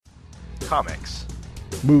Comics.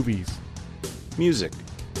 Movies. Music.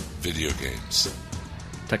 Video games.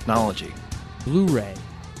 Technology. Blu-ray.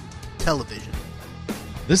 Television.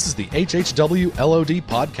 This is the HHW LOD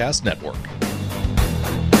Podcast Network.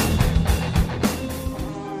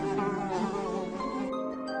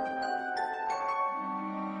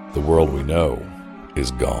 The world we know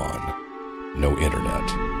is gone. No internet,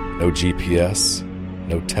 no GPS,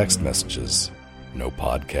 no text messages, no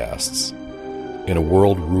podcasts. In a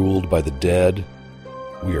world ruled by the dead,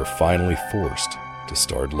 we are finally forced to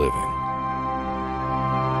start living.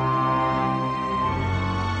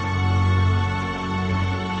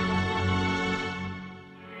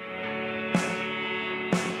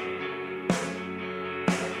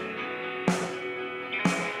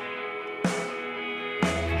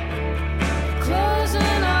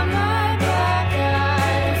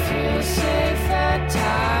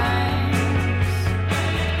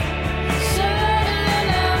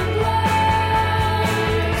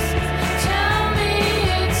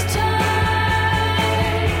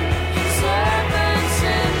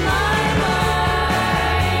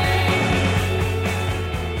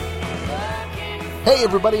 Hey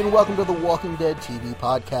everybody, and welcome to the Walking Dead TV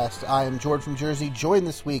podcast. I am George from Jersey, joined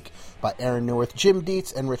this week by Aaron Neuwirth, Jim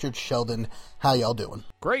Dietz, and Richard Sheldon. How y'all doing?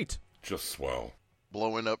 Great. Just swell.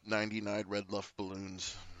 Blowing up 99 red Luft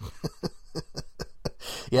balloons.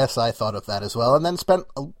 Yes, I thought of that as well, and then spent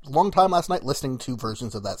a long time last night listening to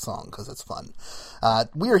versions of that song, because it's fun.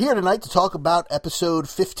 We are here tonight to talk about episode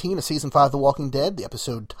 15 of season 5 of The Walking Dead, the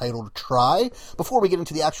episode titled Try. Before we get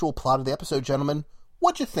into the actual plot of the episode, gentlemen,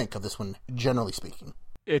 what'd you think of this one, generally speaking?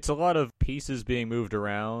 It's a lot of pieces being moved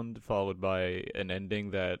around, followed by an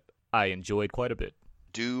ending that I enjoyed quite a bit.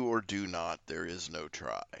 Do or do not, there is no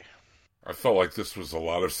try. I felt like this was a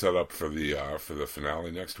lot of setup for the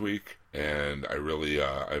finale next week, and I really,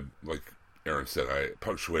 like Aaron said, I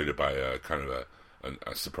punctuated by a kind of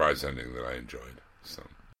a surprise ending that I enjoyed. So.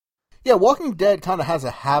 Yeah, Walking Dead kind of has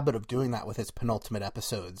a habit of doing that with its penultimate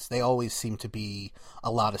episodes. They always seem to be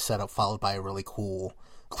a lot of setup followed by a really cool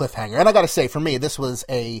cliffhanger. And I gotta say, for me, this was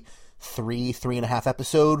a 3.5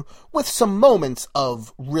 episode with some moments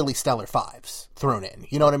of really stellar fives thrown in.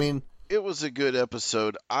 You know what I mean? It was a good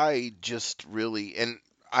episode. I just really, and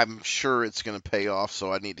I'm sure it's going to pay off,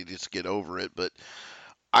 so I need to just get over it, but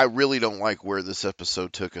I really don't like where this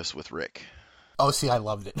episode took us with Rick. Oh, see, I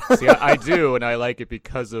loved it. See, I do, and I like it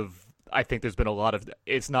because of, I think there's been a lot of,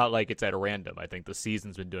 it's not like it's at random. I think the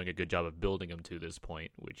season's been doing a good job of building him to this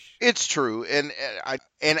point, which... It's true, and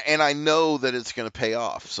I know that it's going to pay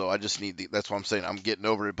off, so I just need that's what I'm saying. I'm getting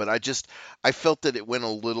over it, but I felt that it went a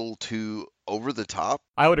little too over the top.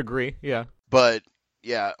 I would agree, yeah. But,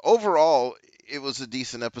 yeah, overall, it was a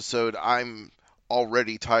decent episode. I'm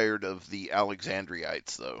already tired of the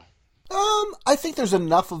Alexandriites, though. I think there's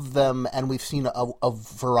enough of them, and we've seen a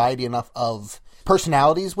variety enough of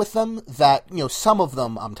personalities with them that, you know, some of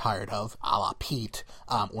them I'm tired of, a la Pete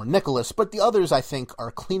or Nicholas, but the others I think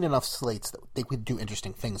are clean enough slates that they could do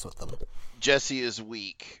interesting things with them. Jesse is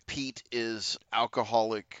weak. Pete is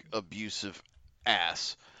alcoholic, abusive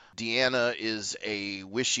ass. Deanna is a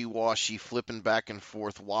wishy-washy, flipping back and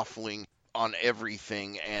forth, waffling on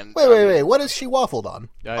everything. And Wait, what is she waffled on?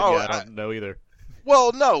 I don't know either.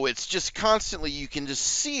 Well, no, it's just constantly, you can just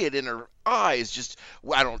see it in her eyes. Just,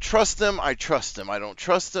 I don't trust them, I trust them, I don't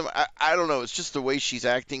trust them. I don't know, it's just the way she's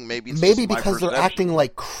acting. Maybe because they're acting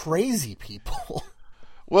like crazy people.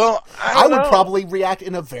 Well, I would probably react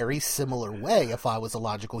in a very similar way if I was a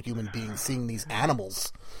logical human being seeing these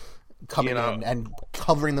animals coming in and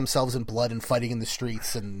covering themselves in blood and fighting in the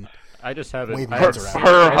streets and... I just haven't.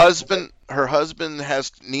 Her husband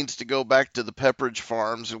needs to go back to the Pepperidge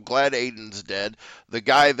Farms. I'm glad Aiden's dead. The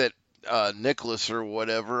guy that Nicholas or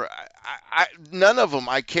whatever, none of them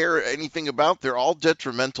I care anything about. They're all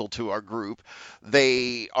detrimental to our group.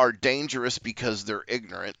 They are dangerous because they're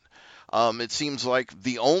ignorant. It seems like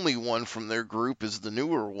the only one from their group is the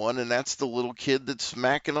newer one, and that's the little kid that's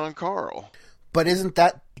smacking on Carl. But isn't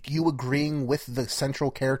that you agreeing with the central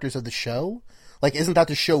characters of the show? Like, isn't that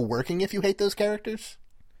the show working if you hate those characters?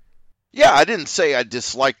 Yeah, I didn't say I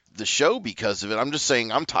disliked the show because of it. I'm just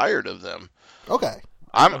saying I'm tired of them. Okay.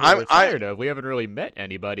 I'm tired of. We haven't really met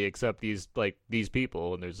anybody except these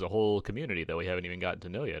people, and there's a whole community that we haven't even gotten to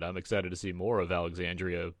know yet. I'm excited to see more of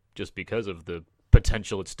Alexandria just because of the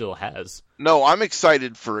potential it still has. No, I'm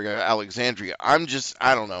excited for Alexandria. I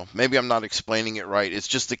don't know. Maybe I'm not explaining it right. It's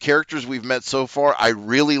just the characters we've met so far, I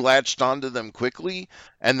really latched onto them quickly,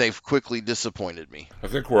 and they've quickly disappointed me. I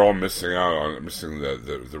think we're all missing out on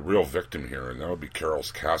the real victim here, and that would be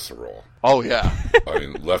Carol's casserole. Oh, yeah. I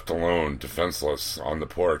mean, left alone, defenseless, on the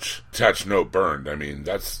porch, attached note burned.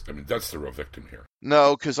 That's the real victim here.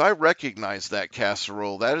 No, because I recognize that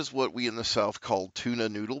casserole. That is what we in the South call tuna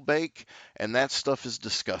noodle bake, and that stuff is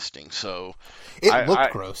disgusting. So it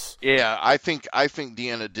looked gross. Yeah, I think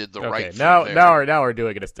Deanna did the right thing now there. now we're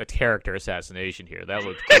doing a character assassination here. That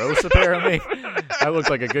looked gross. Apparently, that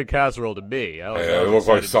looked like a good casserole to me. It looked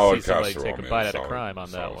like solid casserole. Take a bite out of crime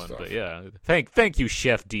on that one, stuff. but yeah, thank you,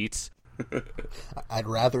 Chef Dietz. I'd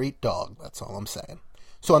rather eat dog. That's all I'm saying.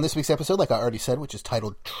 So on this week's episode, like I already said, which is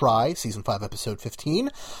titled Try, Season 5, Episode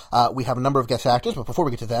 15, we have a number of guest actors, but before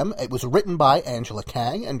we get to them, it was written by Angela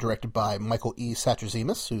Kang and directed by Michael E.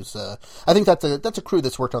 Satrazemis, who's, I think that's a crew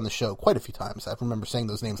that's worked on the show quite a few times. I remember saying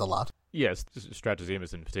those names a lot. Yes,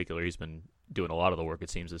 Satrazemis in particular, he's been doing a lot of the work,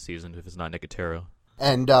 it seems, this season, if it's not Nicotero.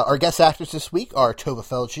 And our guest actors this week are Tova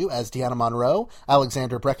Feldshuh as Deanna Monroe,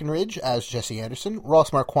 Alexander Breckenridge as Jesse Anderson,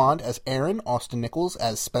 Ross Marquand as Aaron, Austin Nichols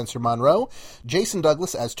as Spencer Monroe, Jason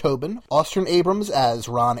Douglas as Tobin, Austin Abrams as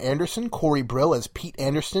Ron Anderson, Corey Brill as Pete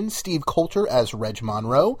Anderson, Steve Coulter as Reg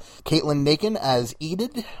Monroe, Caitlin Nakin as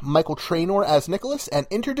Enid, Michael Traynor as Nicholas, and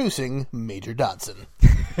introducing Major Dodson.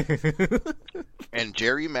 And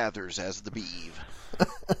Jerry Mathers as the Beeve.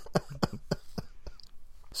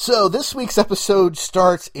 So this week's episode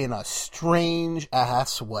starts in a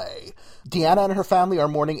strange-ass way. Deanna and her family are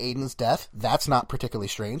mourning Aiden's death. That's not particularly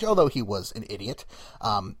strange, although he was an idiot.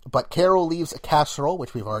 But Carol leaves a casserole,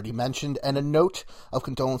 which we've already mentioned, and a note of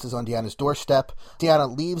condolences on Deanna's doorstep.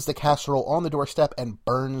 Deanna leaves the casserole on the doorstep and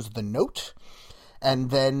burns the note. And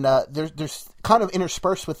then there's kind of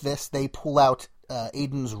interspersed with this, they pull out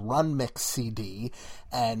Aiden's Run Mix CD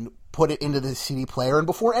and put it into the CD player, and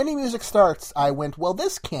before any music starts, I went, well,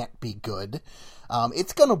 this can't be good.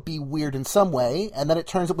 It's going to be weird in some way, and then it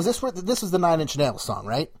turns out, this is the Nine Inch Nails song,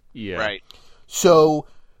 right? Yeah. Right. So,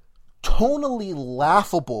 tonally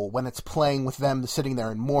laughable when it's playing with them sitting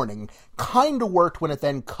there in mourning, kind of worked when it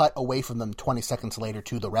then cut away from them 20 seconds later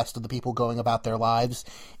to the rest of the people going about their lives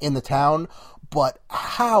in the town. But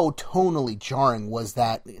how tonally jarring was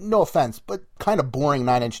that, no offense, but kind of boring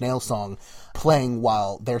Nine Inch Nails song playing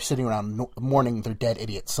while they're sitting around mourning their dead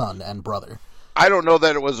idiot son and brother. I don't know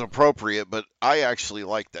that it was appropriate, but I actually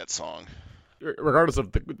like that song. Regardless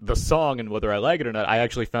of the song and whether I like it or not, I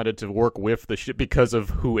actually found it to work with the shit because of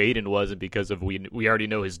who Aiden was and because of we already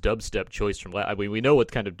know his dubstep choice from we know what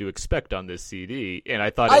kind of to expect on this CD, and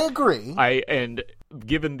I thought I agree. And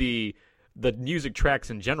given the music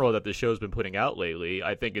tracks in general that the show's been putting out lately,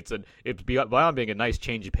 I think it's beyond being a nice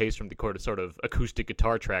change of pace from the sort of acoustic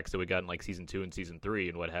guitar tracks that we got in like season 2 and season 3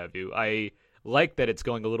 and what have you. I like that it's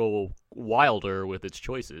going a little wilder with its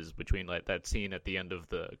choices between like that scene at the end of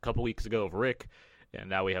the couple weeks ago of Rick, and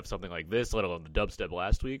now we have something like this, let alone the dubstep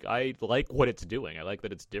last week. I like what it's doing. I like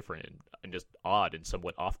that it's different and just odd and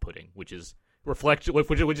somewhat off-putting, which is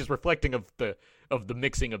reflecting of the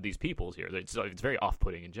mixing of these peoples here. It's very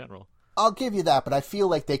off-putting in general. I'll give you that, but I feel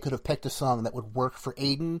like they could have picked a song that would work for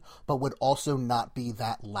Aiden, but would also not be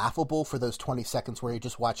that laughable for those 20 seconds where you're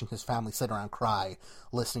just watching his family sit around cry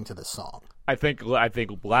listening to this song. I think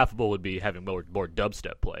laughable would be having more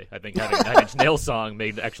dubstep play. I think having Nine Inch Nails song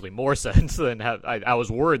made actually more sense than have. I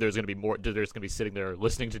was worried there's going to be sitting there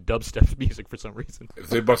listening to dubstep music for some reason. If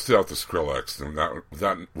they busted out the Skrillex, then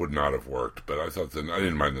that would not have worked. But I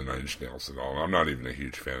didn't mind the Nine Inch Nails at all. I'm not even a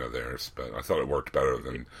huge fan of theirs, but I thought it worked better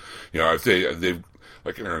than, if they've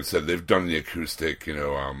like Aaron said, they've done the acoustic,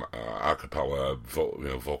 a cappella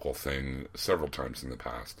vocal thing several times in the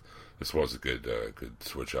past. This was a good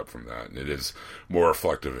switch up from that, and it is more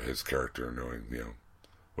reflective of his character, knowing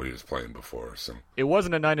what he was playing before. So it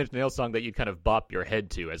wasn't a Nine Inch Nails song that you'd kind of bop your head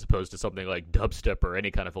to, as opposed to something like dubstep or any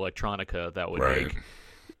kind of electronica that would make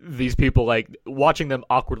these people like watching them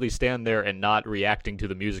awkwardly stand there and not reacting to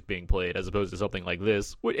the music being played, as opposed to something like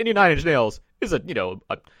this. Any Nine Inch Nails is an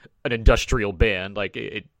industrial band. Like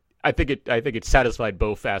I think it satisfied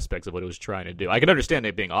both aspects of what it was trying to do. I can understand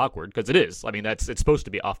it being awkward, because it is. I mean, it's supposed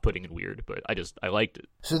to be off-putting and weird, but I liked it.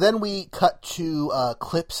 So then we cut to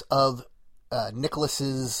clips of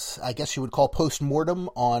Nicholas's, I guess you would call post-mortem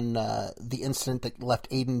on the incident that left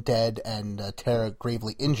Aiden dead and Tara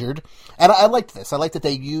gravely injured. And I liked this. I liked that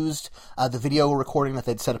they used the video recording that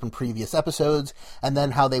they'd set up in previous episodes, and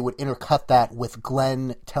then how they would intercut that with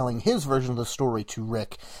Glenn telling his version of the story to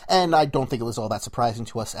Rick. And I don't think it was all that surprising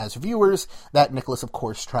to us as viewers that Nicholas, of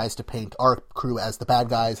course, tries to paint our crew as the bad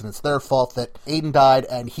guys, and it's their fault that Aiden died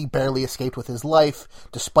and he barely escaped with his life,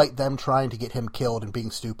 despite them trying to get him killed and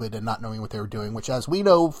being stupid and not knowing what they were were doing, which, as we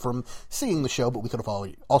know from seeing the show, but we could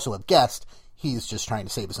have also have guessed, he's just trying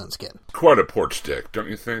to save his own skin. Quite a porch dick, don't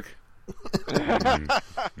you think?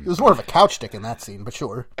 It was more of a couch dick in that scene, but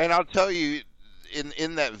sure. And I'll tell you,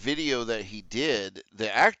 in that video that he did,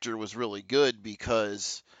 the actor was really good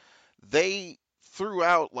because they threw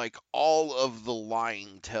out like all of the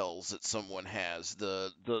lying tells that someone has,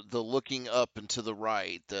 the looking up and to the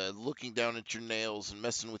right, the looking down at your nails and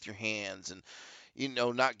messing with your hands, and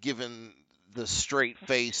not giving the straight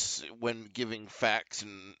face when giving facts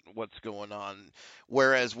and what's going on.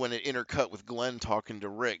 Whereas when it intercut with Glenn talking to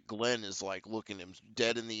Rick, Glenn is like looking him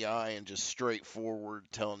dead in the eye and just straightforward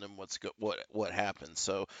telling him what happened.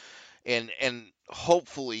 So, and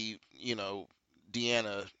hopefully,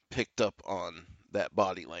 Deanna picked up on that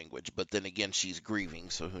body language, but then again, she's grieving,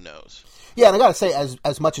 so who knows? Yeah, and I gotta say,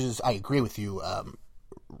 as much as I agree with you,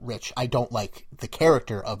 Rich, I don't like the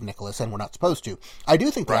character of Nicholas, and we're not supposed to. I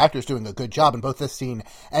do think the actor's doing a good job in both this scene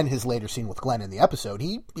and his later scene with Glenn in the episode.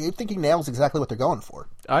 I think he nails exactly what they're going for.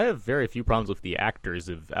 I have very few problems with the actors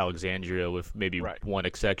of Alexandria, with maybe one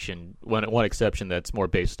exception that's more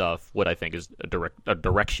based off what I think is a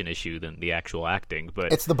direction issue than the actual acting.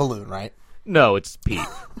 But it's the balloon, right? No, it's Pete,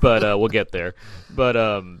 but we'll get there. But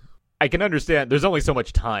I can understand. There's only so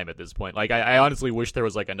much time at this point. Like, I honestly wish there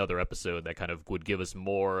was like another episode that kind of would give us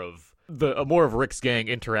more of Rick's gang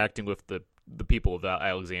interacting with the people of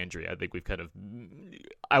Alexandria. I think we've kind of,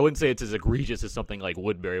 I wouldn't say it's as egregious as something like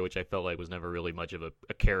Woodbury, which I felt like was never really much of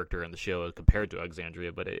a character in the show compared to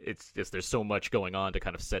Alexandria. But it's just, there's so much going on to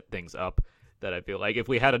kind of set things up that I feel like if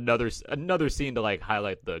we had another scene to like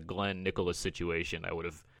highlight the Glenn Nicholas situation, I would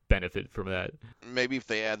have benefit from that. Maybe if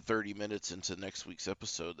they add 30 minutes into next week's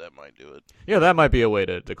episode, that might do it. Yeah, that might be a way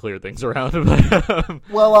to clear things around.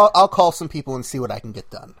 Well, I'll call some people and see what I can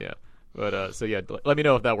get done. Yeah, but so yeah, let me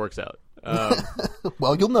know if that works out.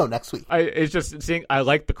 Well, you'll know next week. It's just seeing. I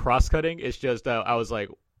like the cross cutting. It's just I was like,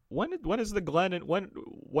 when is the Glenn and when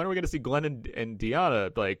are we going to see Glenn and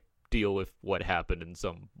Deanna like deal with what happened in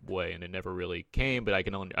some way? And it never really came, but I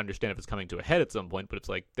can only understand if it's coming to a head at some point. But it's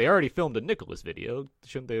like they already filmed a Nicholas video,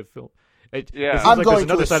 shouldn't they have filmed? I'm like going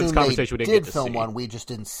to assume they did film one. We just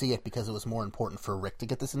didn't see it because it was more important for Rick to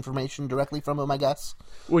get this information directly from him, I guess.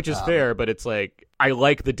 Which is fair, but it's like I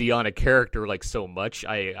like the Deanna character like so much.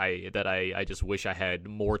 I just wish I had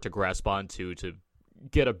more to grasp onto to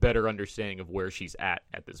get a better understanding of where she's at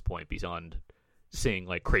this point beyond seeing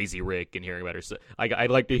like Crazy Rick and hearing about her. So I'd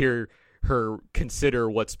like to hear her consider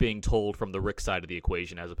what's being told from the Rick side of the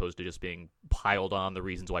equation as opposed to just being piled on the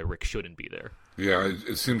reasons why Rick shouldn't be there. Yeah,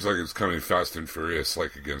 it seems like it's coming fast and furious,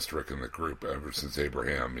 like against Rick and the group ever since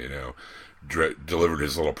Abraham, delivered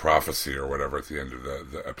his little prophecy or whatever at the end of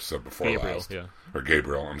the episode before Gabriel, last. Yeah. Or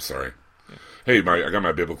Gabriel, I'm sorry. Yeah. Hey, I got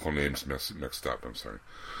my biblical names mixed up, I'm sorry.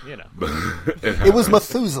 It was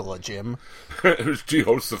Methuselah, Jim. It was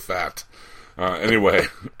Jehoshaphat. Anyway,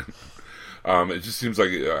 it just seems like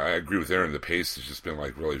I agree with Aaron. The pace has just been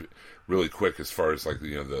like really, really quick as far as like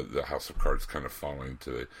the House of Cards kind of falling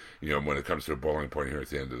to when it comes to a boiling point here at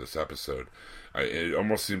the end of this episode. It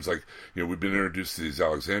almost seems like we've been introduced to these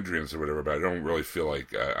Alexandrians or whatever, but I don't really feel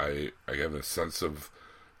like I have a sense of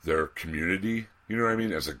their community. You know what I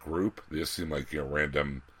mean? As a group, they just seem like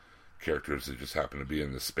random characters that just happen to be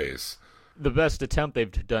in this space. The best attempt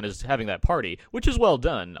they've done is having that party, which is well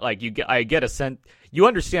done. Like I get a sense, you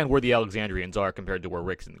understand where the Alexandrians are compared to where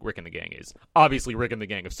Rick and the gang is. Obviously, Rick and the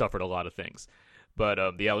gang have suffered a lot of things,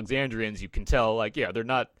 but the Alexandrians, you can tell, like they're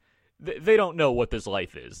not, they don't know what this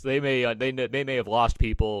life is. They may have lost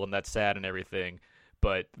people, and that's sad and everything,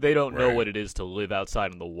 but they don't know what it is to live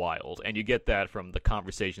outside in the wild. And you get that from the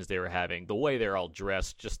conversations they were having, the way they're all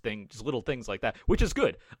dressed, just little things like that, which is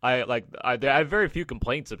good. I have very few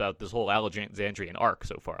complaints about this whole Alexandrian arc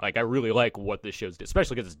so far. Like, I really like what this show's,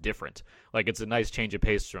 especially because it's different. Like, it's a nice change of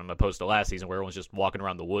pace from opposed to last season where everyone's just walking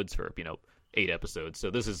around the woods for 8 episodes. So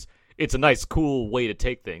it's a nice, cool way to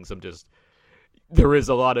take things. There is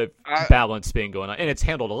a lot of balance being going on, and it's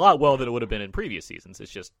handled a lot well than it would have been in previous seasons.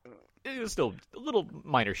 It's still a little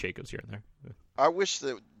minor shakeups here and there. I wish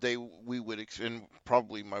that we would, and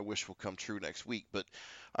probably my wish will come true next week, but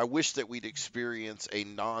I wish that we'd experience a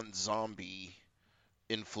non-zombie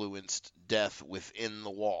influenced death within the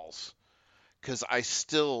walls. Because I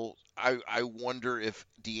wonder if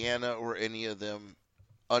Deanna or any of them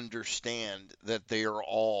understand that they are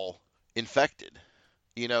all infected.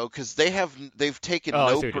 Because they've taken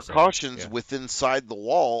no precautions inside the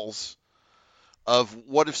walls of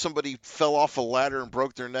what if somebody fell off a ladder and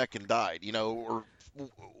broke their neck and died, or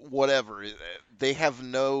whatever. They have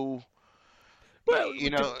no,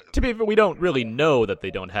 to be fair, we don't really know that they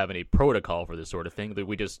don't have any protocol for this sort of thing. That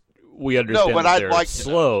we understand No, but that I'd they're like to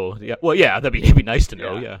slow. Yeah, well, yeah, it'd be nice to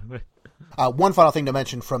know. Yeah. One final thing to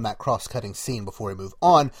mention from that cross-cutting scene before we move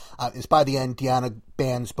on is by the end, Deanna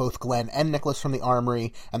bans both Glenn and Nicholas from the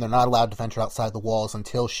armory, and they're not allowed to venture outside the walls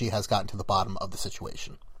until she has gotten to the bottom of the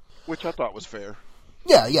situation. Which I thought was fair.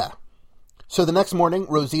 Yeah. So the next morning,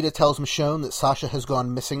 Rosita tells Michonne that Sasha has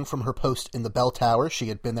gone missing from her post in the bell tower. She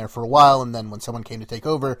had been there for a while, and then when someone came to take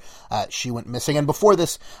over, she went missing. And before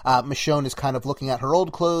this, Michonne is kind of looking at her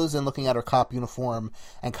old clothes and looking at her cop uniform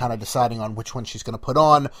and kind of deciding on which one she's going to put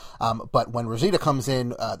on. But when Rosita comes in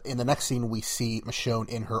the next scene, we see Michonne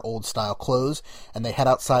in her old-style clothes, and they head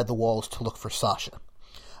outside the walls to look for Sasha.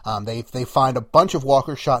 They find a bunch of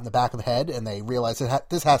walkers shot in the back of the head, and they realize that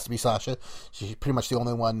this has to be Sasha. She's pretty much the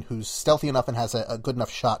only one who's stealthy enough and has a good enough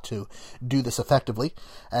shot to do this effectively.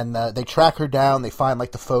 And they track her down. They find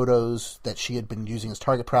the photos that she had been using as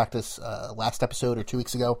target practice last episode or 2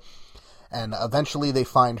 weeks ago. And eventually they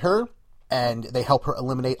find her, and they help her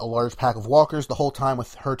eliminate a large pack of walkers, the whole time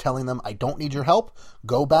with her telling them, I don't need your help.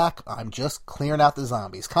 Go back. I'm just clearing out the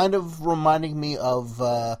zombies. Kind of reminding me of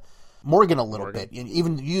Morgan a little bit,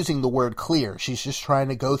 even using the word clear. She's just trying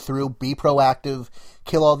to go through, be proactive,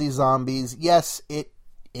 kill all these zombies. Yes, it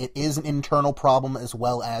is an internal problem as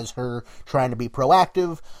well as her trying to be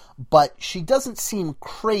proactive, but she doesn't seem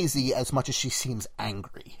crazy as much as she seems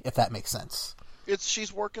angry, if that makes sense.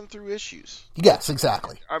 She's working through issues. Yes,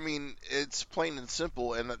 exactly. I mean, it's plain and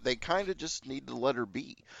simple, and they kind of just need to let her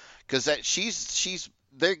be, because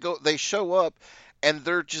they show up. And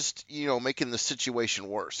they're just, making the situation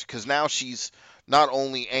worse. Because now she's not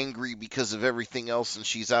only angry because of everything else and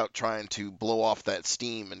she's out trying to blow off that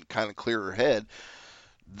steam and kind of clear her head.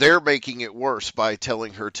 They're making it worse by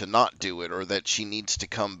telling her to not do it or that she needs to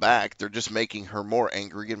come back. They're just making her more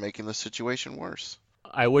angry and making the situation worse.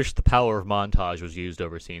 I wish the power of montage was used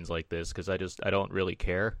over scenes like this because I don't really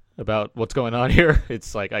care about what's going on here.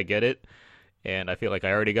 It's like, I get it. And I feel like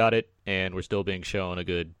I already got it, and we're still being shown a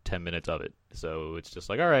good 10 minutes of it. So it's just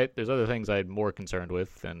like, all right, there's other things I'm more concerned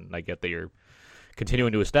with, and I get that you're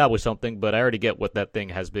continuing to establish something, but I already get what that thing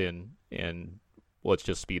has been, and let's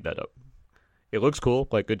just speed that up. It looks cool,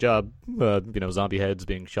 good job, zombie heads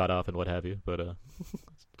being shot off and what have you, but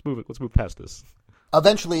let's move past this.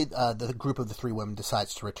 Eventually, the group of the three women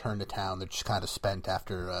decides to return to town. They're just kind of spent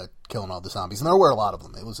after killing all the zombies, and there were a lot of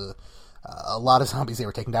them. It was a lot of zombies they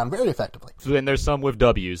were taking down very effectively. So then there's some with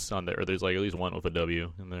W's on there, or there's at least one with a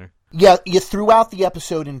W in there. Yeah, throughout the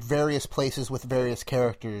episode in various places with various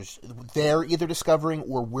characters, they're either discovering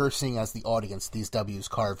or we're seeing as the audience these W's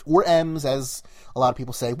carved, or M's as a lot of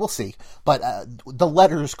people say, we'll see, but the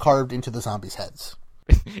letters carved into the zombies' heads.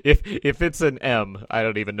 If it's an M, I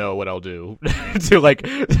don't even know what I'll do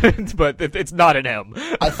but if it's not an M.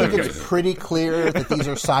 I think it's pretty clear that these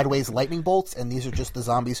are sideways lightning bolts, and these are just the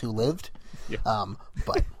zombies who lived. Yeah.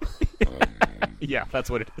 But yeah, that's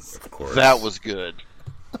what it is. Of course. That was good.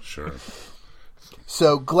 Sure.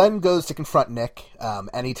 So Glenn goes to confront Nick,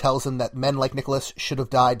 and he tells him that men like Nicholas should have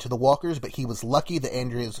died to the walkers, but he was lucky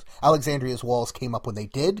that Alexandria's walls came up when they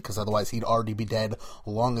did, because otherwise he'd already be dead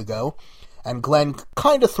long ago. And Glenn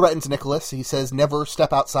kind of threatens Nicholas. He says, never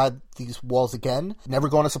step outside these walls again, never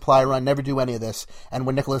go on a supply run, never do any of this. And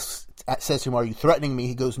when Nicholas says to him, are you threatening me?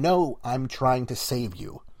 He goes, no, I'm trying to save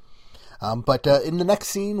you. But in the next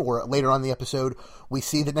scene, or later on in the episode, we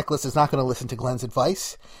see that Nicholas is not going to listen to Glenn's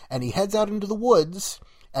advice, and he heads out into the woods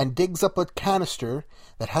and digs up a canister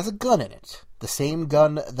that has a gun in it. The same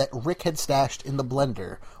gun that Rick had stashed in the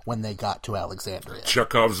blender when they got to Alexandria.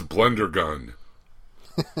 Chekhov's blender gun.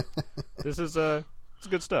 This is it's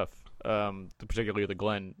good stuff. Particularly the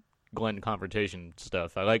Glenn confrontation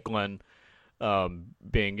stuff. I like Glenn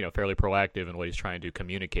being fairly proactive in what he's trying to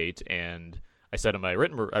communicate. And I said I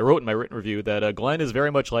wrote in my written review that Glenn is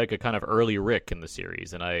very much like a kind of early Rick in the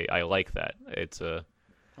series, and I like that. That's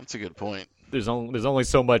a good point. There's only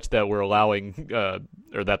so much that we're allowing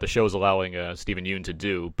or that the show's allowing Stephen Yeun to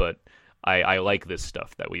do, but I like this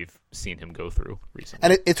stuff that we've seen him go through recently.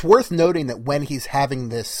 And it's worth noting that when he's having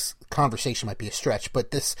this conversation, might be a stretch,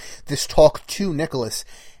 but this talk to Nicholas,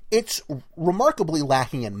 it's remarkably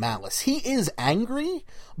lacking in malice. He is angry,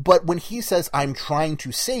 but when he says, I'm trying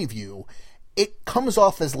to save you, it comes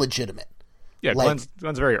off as legitimate. Yeah, Glenn's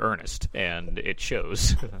very earnest, and it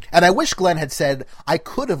shows. And I wish Glenn had said, I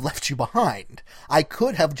could have left you behind. I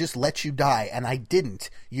could have just let you die, and I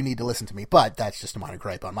didn't. You need to listen to me. But that's just a minor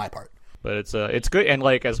gripe on my part. But it's good, and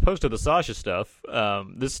as opposed to the Sasha stuff,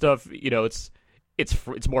 this stuff,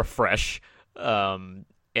 it's more fresh, and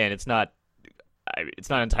it's about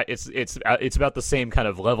the same kind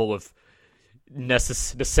of level of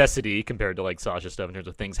necessity compared to like Sasha stuff in terms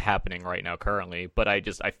of things happening right now currently, but I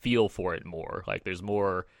feel for it more. Like there's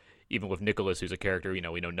more, even with Nicholas, who's a character we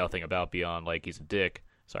know nothing about beyond like he's a dick.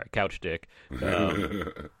 Sorry, couch dick.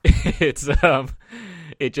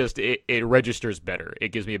 It registers better. It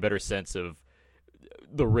gives me a better sense of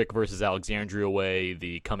the Rick versus Alexandria way,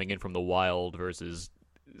 the coming in from the wild versus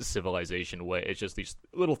civilization way. It's just these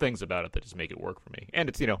little things about it that just make it work for me. And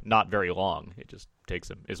it's, not very long. It just takes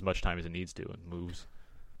him as much time as it needs to and moves.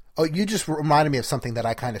 Oh, you just reminded me of something that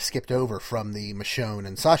I kind of skipped over from the Michonne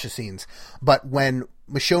and Sasha scenes. But when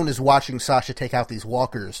Michonne is watching Sasha take out these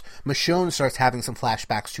walkers, Michonne starts having some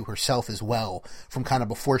flashbacks to herself as well from kind of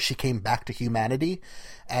before she came back to humanity.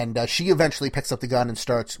 And she eventually picks up the gun and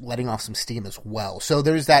starts letting off some steam as well. So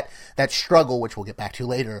there's that struggle, which we'll get back to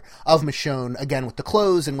later, of Michonne, again, with the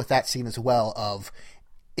clothes and with that scene as well of,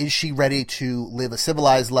 is she ready to live a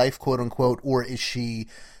civilized life, quote unquote, or is she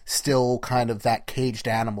still kind of that caged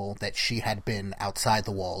animal that she had been outside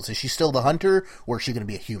the walls? Is she still the hunter, or is she going to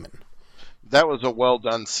be a human? That was a well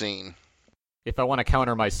done scene. If I want to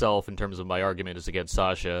counter myself in terms of my argument is against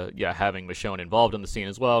Sasha, having Michonne involved in the scene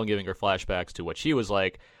as well and giving her flashbacks to what she was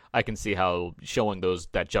like, I can see how showing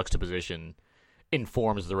that juxtaposition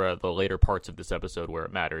informs the later parts of this episode where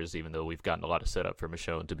it matters, even though we've gotten a lot of setup for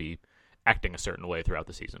Michonne to be acting a certain way throughout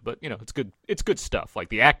the season. But, it's good stuff. Like,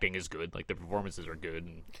 the acting is good. Like, the performances are good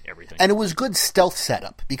and everything. And it was good stealth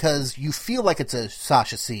setup, because you feel like it's a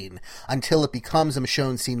Sasha scene until it becomes a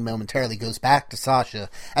Michonne scene momentarily, goes back to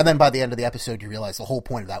Sasha, and then by the end of the episode you realize the whole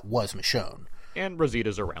point of that was Michonne. And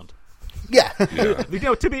Rosita's around. Yeah.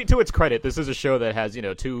 To its credit, this is a show that has,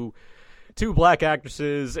 two black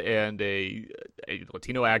actresses and a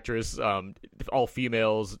Latino actress, all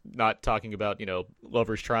females, not talking about,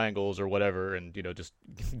 lovers triangles or whatever, and, just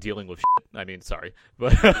dealing with shit. I mean, sorry.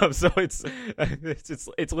 But so it's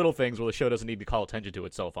little things where the show doesn't need to call attention to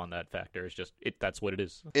itself on that factor. It's just, that's what it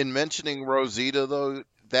is. In mentioning Rosita, though,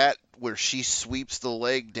 that where she sweeps the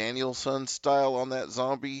leg Danielson style on that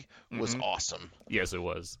zombie was awesome. Yes, it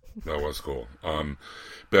was. That was cool.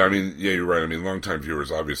 But I mean, yeah, you're right. I mean, longtime viewers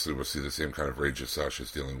obviously will see the same kind of rage as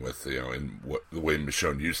Sasha's dealing with, in the way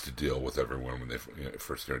Michonne used to deal with everyone when they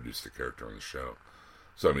first introduced the character on the show.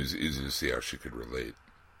 So I mean, it's easy to see how she could relate.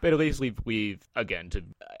 But at least we've again, to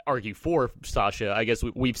argue for Sasha, I guess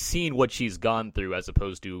we've seen what she's gone through as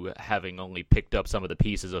opposed to having only picked up some of the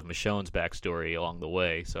pieces of Michonne's backstory along the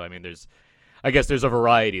way. So I mean, there's a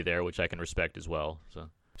variety there, which I can respect as well.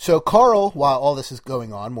 So Carl, while all this is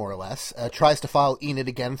going on, more or less, tries to follow Enid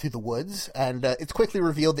again through the woods, and it's quickly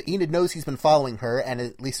revealed that Enid knows he's been following her, and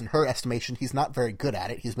at least in her estimation, he's not very good at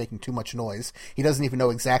it. He's making too much noise. He doesn't even know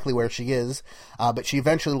exactly where she is, but she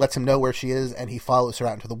eventually lets him know where she is, and he follows her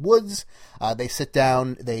out into the woods. They sit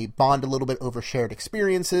down, they bond a little bit over shared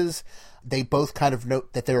experiences. They both kind of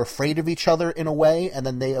note that they're afraid of each other in a way, and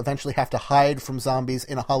then they eventually have to hide from zombies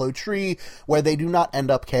in a hollow tree where they do not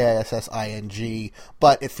end up KISSING,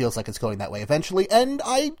 but it feels like it's going that way eventually, and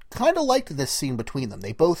I kind of liked this scene between them.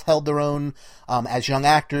 They both held their own as young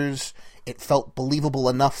actors. It felt believable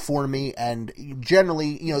enough for me, and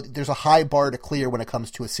generally, there's a high bar to clear when it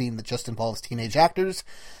comes to a scene that just involves teenage actors,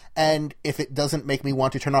 and if it doesn't make me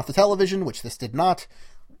want to turn off the television, which this did not,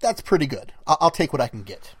 that's pretty good. I'll take what I can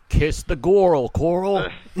get. Kiss the Coral. Come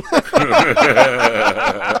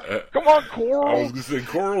on, Coral. I was going to say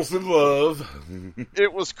Coral's in love.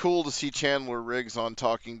 It was cool to see Chandler Riggs on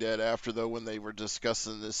Talking Dead after, though, when they were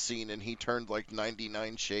discussing this scene, and he turned like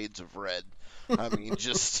 99 shades of red. I mean,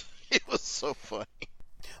 it was so funny.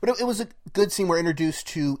 But it was a good scene. We're introduced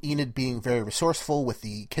to Enid being very resourceful with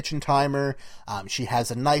the kitchen timer. She has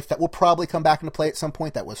a knife that will probably come back into play at some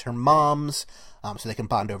point. That was her mom's, so they can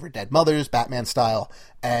bond over dead mothers, Batman style.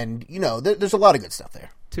 And, there's a lot of good stuff there.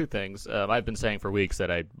 Two things. I've been saying for weeks that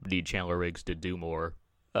I need Chandler Riggs to do more.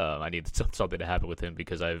 I need something to happen with him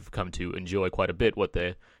because I've come to enjoy quite a bit what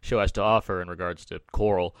the show has to offer in regards to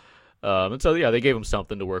Coral. And so, they gave him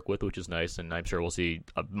something to work with, which is nice, and I'm sure we'll see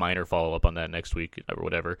a minor follow-up on that next week or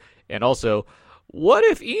whatever. And also, what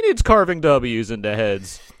if Enid's carving W's into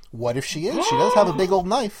heads? What if she is? She does have a big old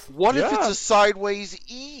knife. What if it's a sideways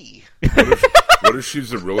E? What if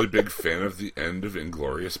she's a really big fan of the end of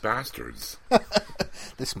Inglourious Bastards?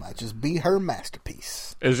 This might just be her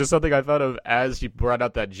masterpiece. It was just something I thought of as she brought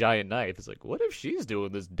out that giant knife. It's like, what if she's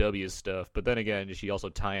doing this W stuff? But then again, is she also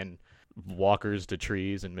tying walkers to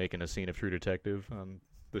trees and making a scene of True Detective on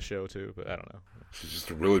the show too? But I don't know. She's just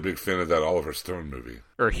a really big fan of that Oliver Stone movie.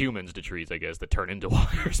 Or humans to trees, I guess, that turn into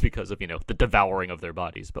walkers because of, the devouring of their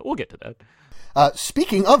bodies. But we'll get to that.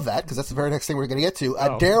 Speaking of that, because that's the very next thing we're going to get to,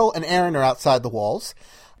 Daryl and Aaron are outside the walls.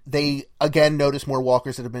 They, again, notice more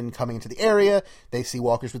walkers that have been coming into the area. They see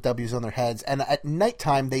walkers with W's on their heads. And at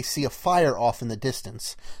nighttime, they see a fire off in the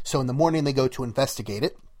distance. So in the morning, they go to investigate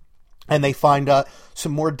it. And they find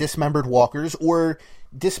some more dismembered walkers or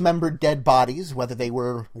dismembered dead bodies, whether they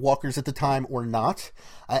were walkers at the time or not.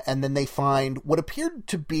 And then they find what appeared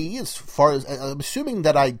to be, as far as I'm assuming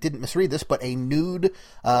that I didn't misread this, but a nude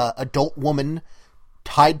adult woman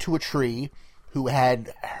tied to a tree who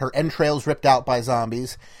had her entrails ripped out by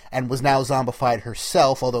zombies and was now zombified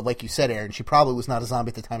herself, although, like you said, Aaron, she probably was not a zombie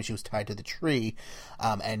at the time she was tied to the tree,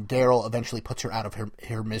 and Daryl eventually puts her out of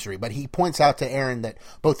her misery. But he points out to Aaron that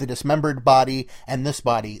both the dismembered body and this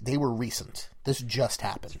body, they were recent. This just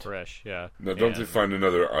happened. It's fresh, yeah. Now, don't they find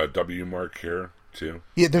another W mark here, too?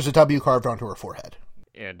 Yeah, there's a W carved onto her forehead.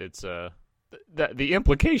 And it's, the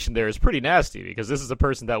implication there is pretty nasty, because this is a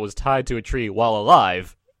person that was tied to a tree while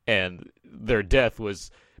alive, and their death was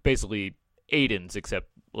basically Aiden's, except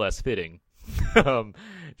less fitting.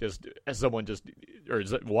 Just as someone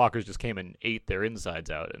walkers just came and ate their insides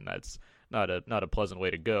out, and that's not a pleasant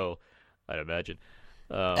way to go, I'd imagine.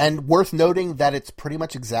 And worth noting that it's pretty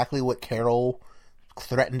much exactly what Carol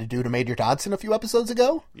threatened to do to Major Dodson a few episodes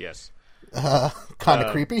ago. Yes. Kind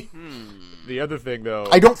of creepy. The other thing, though,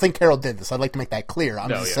 I don't think Carol did this. I'd like to make that clear. I'm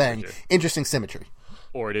just saying, sure. Interesting symmetry.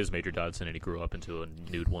 Or it is Major Dodson, and he grew up into a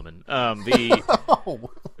nude woman. When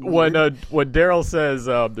Daryl says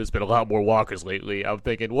there's been a lot more walkers lately, I'm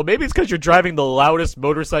thinking, well, maybe it's because you're driving the loudest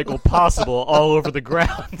motorcycle possible all over the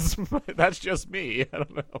grounds. That's just me. I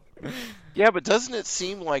don't know. Yeah, but doesn't it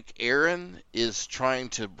seem like Aaron is trying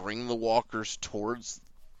to bring the walkers towards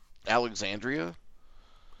Alexandria?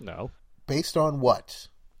 No. Based on what?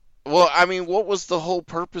 Well, I mean, what was the whole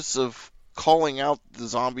purpose of calling out the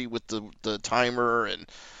zombie with the timer? And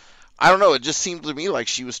I don't know, it just seemed to me like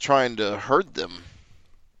she was trying to hurt them.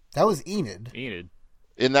 That was Enid.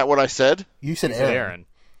 Isn't that what I said? You said Aaron.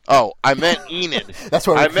 Oh, I meant Enid. That's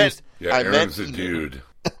what I meant. Yeah, Aaron's a dude.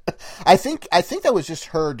 I think that was just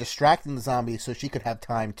her distracting the zombie so she could have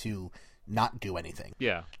time to not do anything.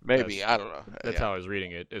 Yeah, maybe, I don't know. That's how I was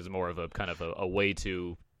reading it. Is more of a kind of a way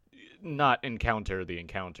to not encounter the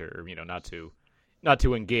encounter. You know, not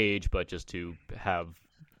to engage, but just to have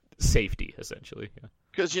safety, essentially.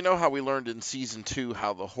 Because you know how we learned in season 2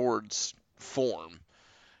 how the hordes form,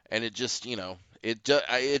 and it just,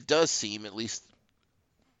 it does seem, at least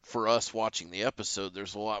for us watching the episode,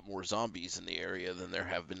 there's a lot more zombies in the area than there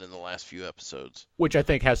have been in the last few episodes. Which I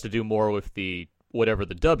think has to do more with the whatever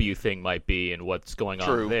the W thing might be and what's going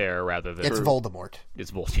on there, rather than... It's Voldemort.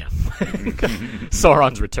 It's Voldemort, yeah.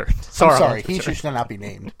 Sauron's return. I'm sorry, he should not be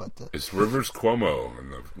named, but... It's Rivers Cuomo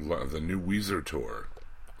and the new Weezer tour.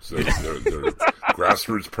 So they're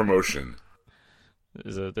grassroots promotion.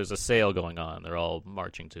 There's a sale going on. They're all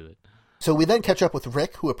marching to it. So we then catch up with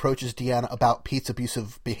Rick, who approaches Deanna about Pete's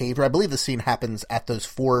abusive behavior. I believe the scene happens at those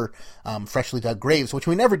 4 freshly dug graves, which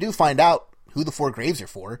we never do find out who the 4 graves are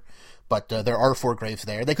for. But there are 4 graves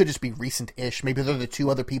there. They could just be recent-ish. Maybe they're the 2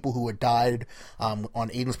 other people who had died on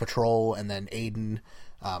Aiden's patrol, and then Aiden,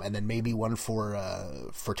 and then maybe one for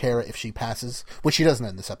Tara if she passes, which she doesn't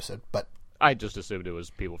in this episode. But I just assumed it was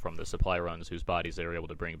people from the supply runs whose bodies they were able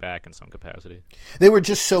to bring back in some capacity. They were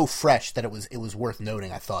just so fresh that it was worth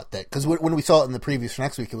noting, I thought, that because when we saw it in the previews for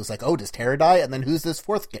next week, it was like, oh, does Tara die? And then who's this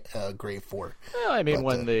 4th grave for? Well, I mean,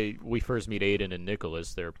 when we first meet Aiden and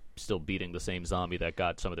Nicholas, they're still beating the same zombie that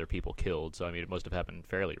got some of their people killed. So, I mean, it must have happened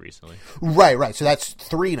fairly recently. Right. So that's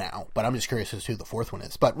 3 now, but I'm just curious as to who the 4th one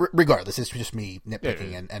is. But regardless, it's just me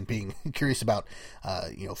nitpicking and being curious about,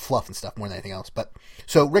 fluff and stuff more than anything else. But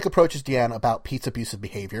so Rick approaches Deanna about Pete's abusive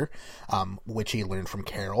behavior, which he learned from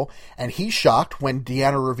Carol, and he's shocked when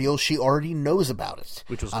Deanna reveals she already knows about it.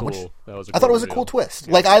 Which was cool. I thought it was a cool twist.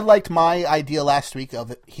 Yeah. Like, I liked my idea last week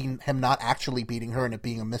of him not actually beating her and it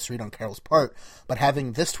being a misread on Carol's part, but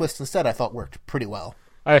having this twist instead I thought worked pretty well.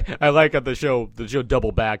 I like how the show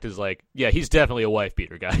double backed is like, yeah, he's definitely a wife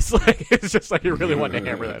beater, guys. Like, it's just like you really wanted to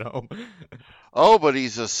hammer that home. Oh, but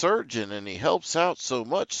he's a surgeon and he helps out so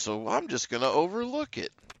much, so I'm just going to overlook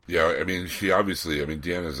it. Yeah, I mean,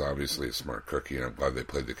 Deanna's obviously a smart cookie, and I'm glad they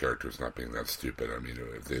played the characters not being that stupid. I mean,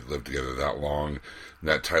 if they've lived together that long,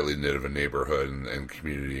 that tightly knit of a neighborhood and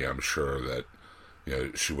community, I'm sure that,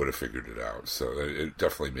 she would have figured it out. So it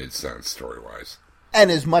definitely made sense story-wise. And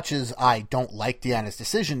as much as I don't like Deanna's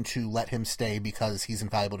decision to let him stay because he's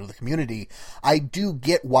invaluable to the community, I do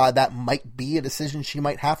get why that might be a decision she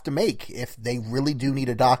might have to make if they really do need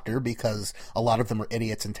a doctor, because a lot of them are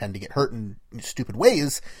idiots and tend to get hurt in stupid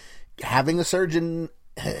ways. Having a surgeon,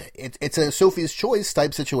 it's a Sophie's Choice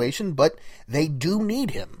type situation, but they do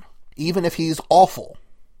need him, even if he's awful.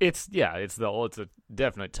 It's a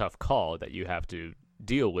definite tough call that you have to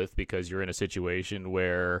deal with because you're in a situation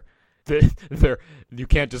where you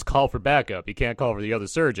can't just call for backup. You can't call for the other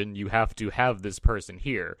surgeon. You have to have this person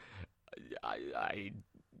here. I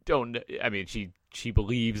mean, she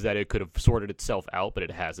believes that it could have sorted itself out, but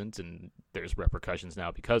it hasn't, and there's repercussions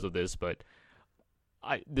now because of this. But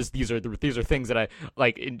these are things that I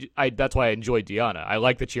like. That's why I enjoy Deanna. I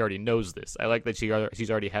like that she already knows this. I like that she's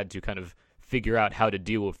already had to kind of figure out how to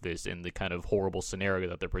deal with this in the kind of horrible scenario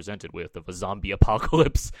that they're presented with of a zombie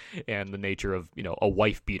apocalypse and the nature of, a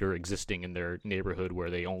wife beater existing in their neighborhood where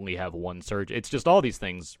they only have one surgeon. It's just all these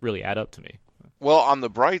things really add up to me. Well, on the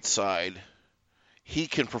bright side, he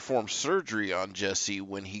can perform surgery on Jessie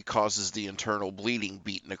when he causes the internal bleeding,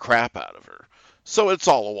 beating the crap out of her. So it's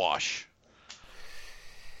all a wash.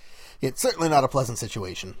 It's certainly not a pleasant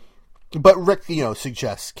situation. But Rick,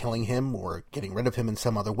 suggests killing him or getting rid of him in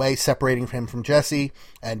some other way, separating him from Jessie,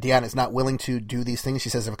 and Deanna is not willing to do these things. She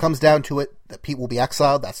says if it comes down to it, that Pete will be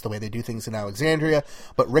exiled. That's the way they do things in Alexandria.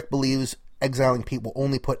 But Rick believes exiling Pete will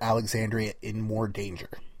only put Alexandria in more danger.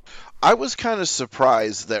 I was kind of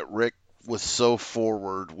surprised that Rick was so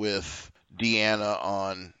forward with Deanna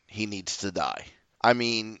on he needs to die. I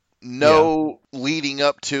mean, no leading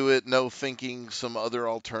up to it, no thinking some other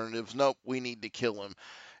alternatives. Nope, we need to kill him.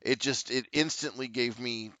 It instantly gave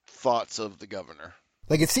me thoughts of the governor.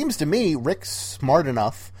 Like, it seems to me Rick's smart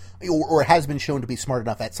enough, or has been shown to be smart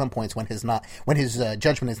enough at some points when his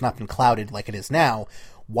judgment has not been clouded like it is now.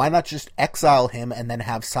 Why not just exile him and then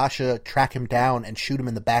have Sasha track him down and shoot him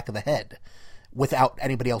in the back of the head without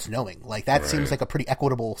anybody else knowing? Like, that seems like a pretty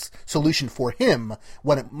equitable solution for him,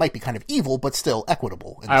 when it might be kind of evil, but still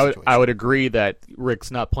equitable in this situation. I would agree that Rick's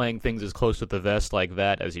not playing things as close to the vest like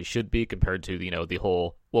that as he should be compared to, the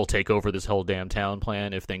whole, we'll take over this whole damn town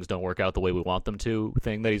plan if things don't work out the way we want them to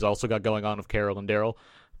thing that he's also got going on with Carol and Daryl.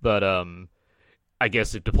 But I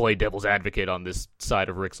guess to play devil's advocate on this side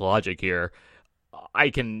of Rick's logic here,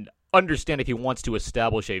 I can understand if he wants to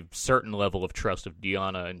establish a certain level of trust of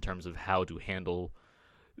Deanna in terms of how to handle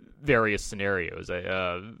various scenarios.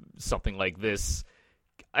 Something like this,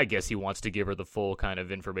 I guess he wants to give her the full kind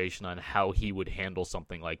of information on how he would handle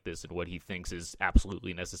something like this and what he thinks is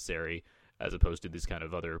absolutely necessary, as opposed to these kind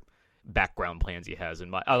of other background plans he has in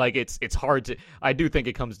mind. It's hard to. I do think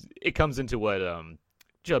it comes into what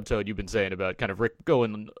Jub Toad you've been saying about kind of Rick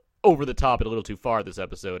going over the top and a little too far this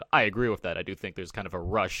episode. I agree with that. I do think there's kind of a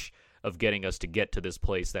rush of getting us to get to this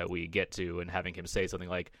place that we get to, and having him say something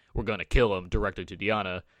like, we're going to kill him, directly to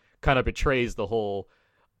Deanna, kind of betrays the whole,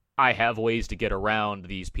 I have ways to get around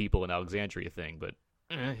these people in Alexandria thing, but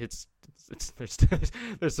there's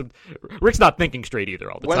some... Rick's not thinking straight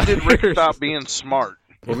either all the time. When did Rick stop being smart?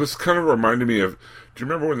 Well, this kind of reminded me of, do you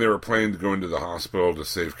remember when they were planning to go into the hospital to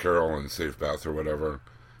save Carol and save Beth or whatever?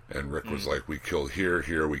 And Rick was like, we kill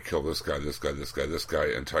here, we kill this guy, this guy, this guy, this guy.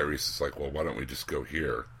 And Tyrese is like, well, why don't we just go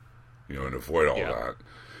here, and avoid all that?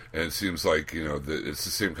 And it seems like, it's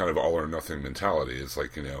the same kind of all or nothing mentality. It's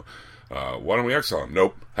like, why don't we exile him?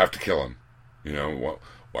 Nope, have to kill him.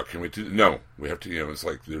 What can we do? No, we have to, it's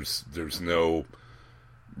like there's no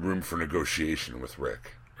room for negotiation with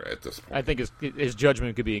Rick at this point. I think his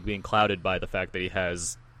judgment could be being clouded by the fact that he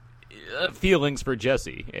has feelings for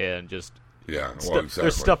Jesse and just... Yeah, well, exactly.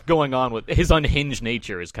 There's stuff going on with his unhinged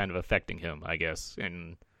nature is kind of affecting him, I guess,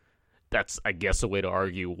 and that's, I guess, a way to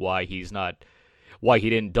argue why he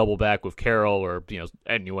didn't double back with Carol or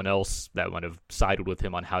anyone else that might have sided with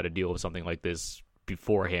him on how to deal with something like this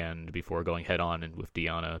beforehand, before going head on and with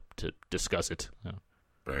Deanna to discuss it.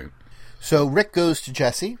 Right. So Rick goes to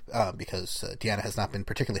Jessie because Deanna has not been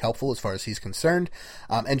particularly helpful as far as he's concerned,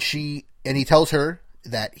 and he tells her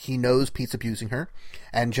that he knows Pete's abusing her,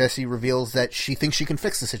 and Jessie reveals that she thinks she can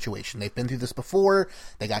fix the situation. They've been through this before,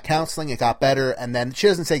 they got counseling, it got better, and then she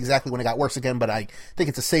doesn't say exactly when it got worse again, but I think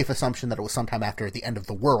it's a safe assumption that it was sometime after the end of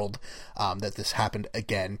the world that this happened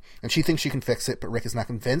again. And she thinks she can fix it, but Rick is not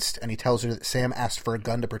convinced, and he tells her that Sam asked for a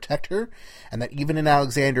gun to protect her, and that even in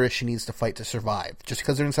Alexandria she needs to fight to survive. Just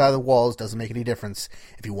because they're inside the walls doesn't make any difference.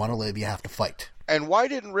 If you want to live, you have to fight. And why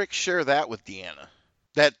didn't Rick share that with Deanna?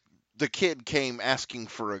 That the kid came asking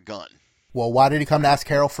for a gun. Well, why did he come to ask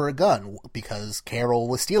Carol for a gun? Because Carol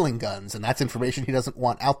was stealing guns, and that's information he doesn't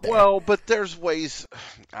want out there. Well, but there's ways...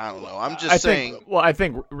 I don't know. I'm just saying... I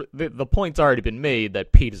think the point's already been made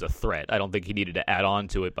that Pete is a threat. I don't think he needed to add on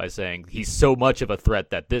to it by saying he's so much of a threat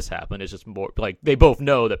that this happened. It's just more like they both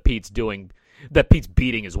know that Pete's beating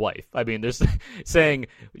his wife. I mean, there's saying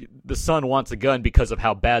the son wants a gun because of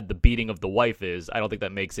how bad the beating of the wife is. I don't think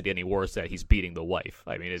that makes it any worse that he's beating the wife.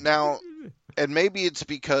 I mean, now, and maybe it's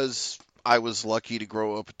because I was lucky to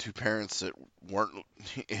grow up with two parents that weren't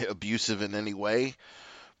abusive in any way.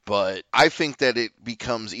 But I think that it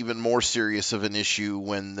becomes even more serious of an issue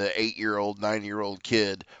when the 8-year-old, 9-year-old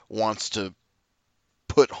kid wants to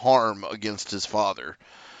put harm against his father.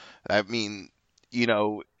 I mean,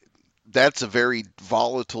 that's a very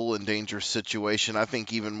volatile and dangerous situation. I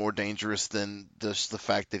think even more dangerous than just the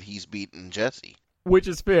fact that he's beaten Jesse. Which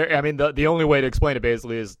is fair. I mean, the only way to explain it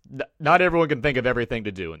basically is not everyone can think of everything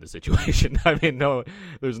to do in the situation. I mean, no,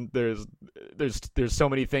 there's so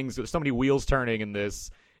many things, so many wheels turning in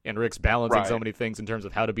this, and Rick's balancing so many things in terms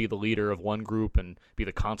of how to be the leader of one group and be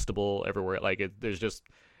the constable everywhere. Like,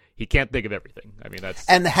 he can't think of everything. I mean, that's...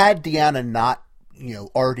 And had Deanna not,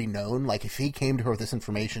 already known, like if he came to her with this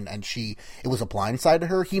information and it was a blindside to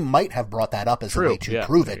her, he might have brought that up as a way to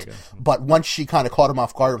prove it. But once she kind of caught him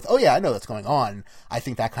off guard with, oh yeah, I know that's going on, I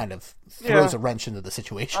think that kind of throws a wrench into the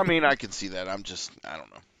situation. I mean, I can see that. I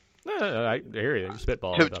don't know. I hear you.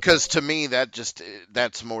 Spitball. Because to me,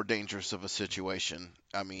 that's more dangerous of a situation.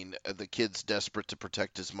 I mean, the kid's desperate to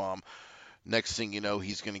protect his mom. Next thing you know,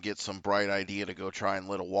 he's going to get some bright idea to go try and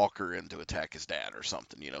let a walker in to attack his dad or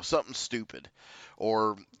something, something stupid.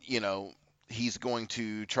 Or, he's going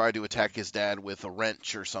to try to attack his dad with a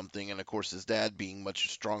wrench or something. And of course, his dad, being much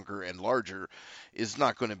stronger and larger, is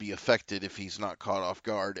not going to be affected if he's not caught off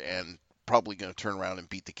guard, and probably going to turn around and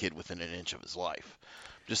beat the kid within an inch of his life.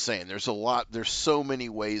 Just saying, there's so many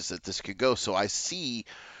ways that this could go. So I see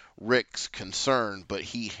Rick's concern, but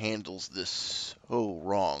he handles this so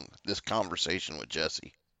wrong, this conversation with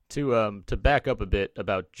Jesse. To back up a bit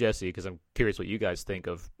about Jesse, because I'm curious what you guys think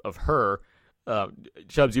of her.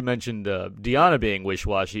 Chubbs, you mentioned Deanna being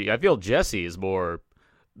wish-washy. I feel Jesse is more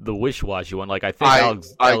the wish-washy one. Like, I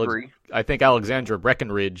agree. I think Alexandra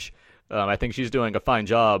Breckenridge, I think she's doing a fine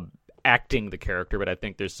job acting the character, but I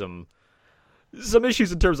think there's some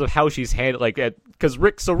issues in terms of how she's handled. Like, because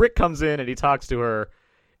Rick comes in and he talks to her,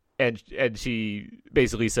 and she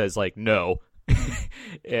basically says, like, no.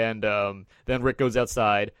 And then Rick goes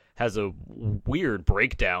outside, has a weird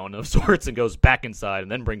breakdown of sorts, and goes back inside,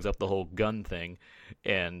 and then brings up the whole gun thing,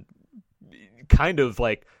 and kind of,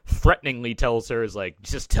 like, threateningly tells her, is like,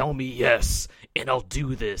 just tell me yes, and I'll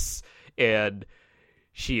do this. And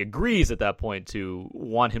she agrees at that point to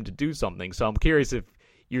want him to do something. So I'm curious if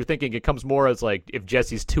you're thinking it comes more as, like, if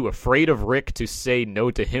Jesse's too afraid of Rick to say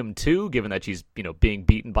no to him too, given that she's, being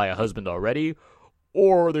beaten by a husband already,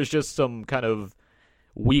 or there's just some kind of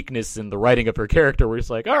weakness in the writing of her character where it's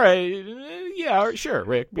like, all right, yeah, sure,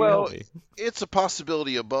 Rick, help me. It's a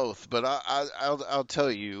possibility of both, but I'll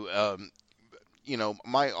tell you,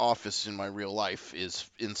 my office in my real life is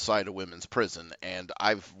inside a women's prison, and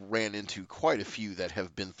I've ran into quite a few that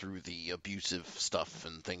have been through the abusive stuff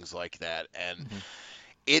and things like that, and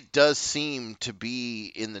it does seem to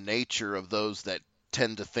be in the nature of those that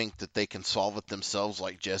tend to think that they can solve it themselves,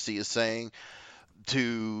 like Jesse is saying,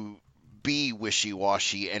 to be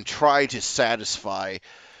wishy-washy and try to satisfy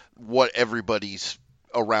what everybody's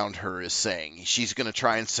around her is saying. She's going to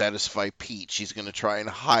try and satisfy Pete. She's going to try and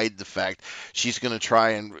hide the fact. She's going to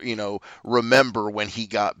try and, remember when he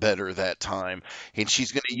got better that time. And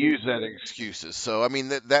she's going to use that excuses. So, I mean,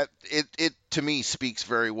 that it to me speaks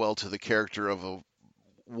very well to the character of a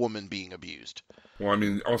woman being abused. Well, I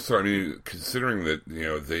mean, also, considering that,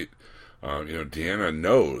 Deanna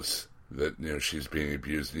knows that, she's being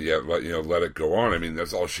abused, and yet let it go on. I mean,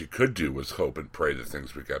 that's all she could do was hope and pray that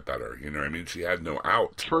things would get better. She had no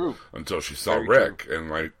out. True. Until she saw Very Rick, true.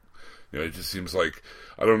 and it just seems like,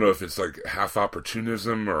 I don't know if it's like half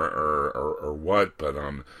opportunism or what, but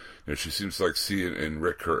she seems to like see in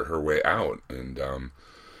Rick her way out, and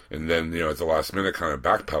then at the last minute kind of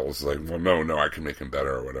backpedals, like, well, no, I can make him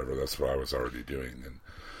better or whatever. That's what I was already doing.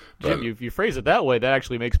 Jim, you phrase it that way, that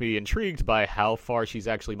actually makes me intrigued by how far she's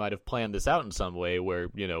actually might have planned this out in some way, where,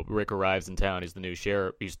 Rick arrives in town, he's the new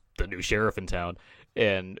sheriff in town,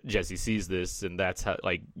 and Jesse sees this, and that's how,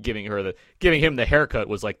 like, giving him the haircut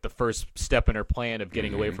was like the first step in her plan of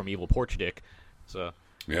getting away from evil porch dick. So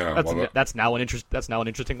yeah, that's now an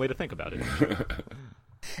interesting way to think about it.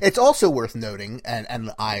 It's also worth noting,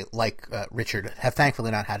 and I, like Richard, have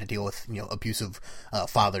thankfully not had to deal with abusive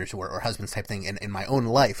fathers or husbands type thing in my own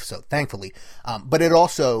life, so thankfully. But it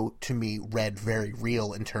also, to me, read very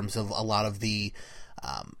real in terms of a lot of the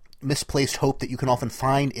misplaced hope that you can often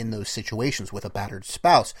find in those situations with a battered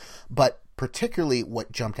spouse. But particularly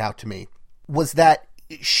what jumped out to me was that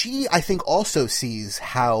she, I think, also sees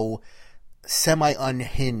how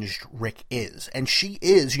semi-unhinged Rick is. And she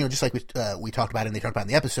is, just like we talked about and they talked about in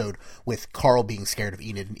the episode with Carl being scared of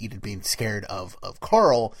Enid and Enid being scared of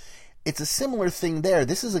Carl. It's a similar thing there.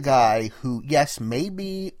 This is a guy who, yes, may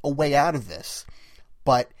be a way out of this,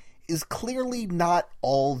 but is clearly not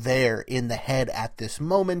all there in the head at this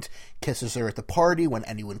moment, kisses her at the party when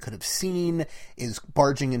anyone could have seen, is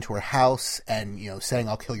barging into her house and, saying,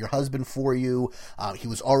 I'll kill your husband for you. He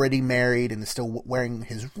was already married and is still wearing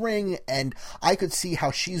his ring, and I could see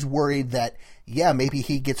how she's worried that, yeah, maybe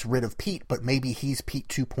he gets rid of Pete, but maybe he's Pete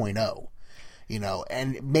 2.0.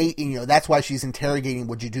 That's why she's interrogating,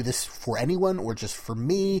 would you do this for anyone or just for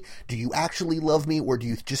me? Do you actually love me, or do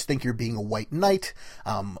you just think you're being a white knight?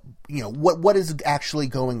 What is actually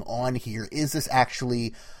going on here? Is this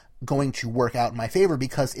actually going to work out in my favor?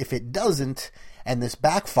 Because if it doesn't, and this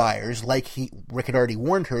backfires, like Rick had already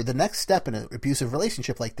warned her, the next step in an abusive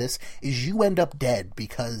relationship like this is you end up dead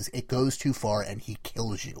because it goes too far and he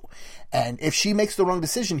kills you. And if she makes the wrong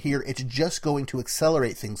decision here, it's just going to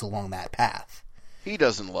accelerate things along that path. He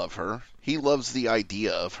doesn't love her. He loves the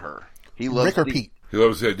idea of her. He loves Rick or Pete? He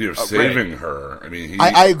loves the idea of saving her. I mean,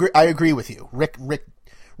 I agree. I agree with you.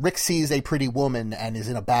 Rick sees a pretty woman and is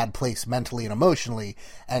in a bad place mentally and emotionally,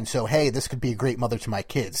 and so, hey, this could be a great mother to my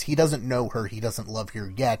kids. He doesn't know her. He doesn't love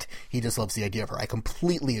her yet. He just loves the idea of her. I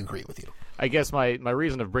completely agree with you. I guess my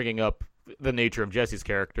reason of bringing up the nature of Jesse's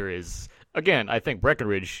character is, again, I think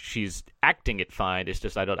Breckenridge, she's acting it fine. It's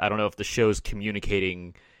just I don't know if the show's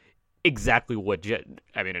communicating exactly what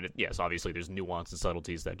yes, obviously there's nuance and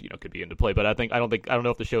subtleties that could be into play, but I don't know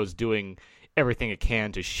if the show is doing everything it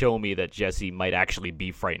can to show me that Jesse might actually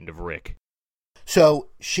be frightened of Rick. So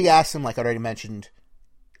she asked him, like I already mentioned,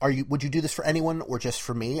 would you do this for anyone or just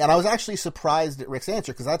for me? And I was actually surprised at Rick's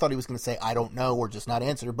answer, because I thought he was going to say, I don't know, or just not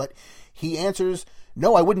answer. But he answers,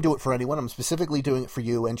 no, I wouldn't do it for anyone. I'm specifically doing it for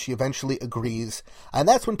you. And she eventually agrees. And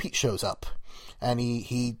that's when Pete shows up. And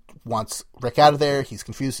he wants Rick out of there. He's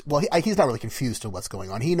confused. Well, he's not really confused to what's going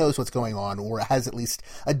on. He knows what's going on, or has at least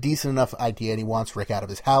a decent enough idea, and he wants Rick out of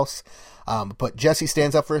his house. But Jessie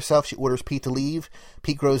stands up for herself. She orders Pete to leave.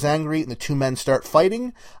 Pete grows angry, and the two men start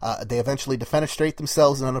fighting. They eventually defenestrate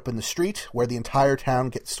themselves and end up in the street, where the entire town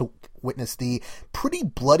gets to witness the pretty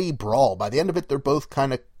bloody brawl. By the end of it, they're both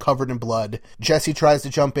kind of covered in blood. Jessie tries to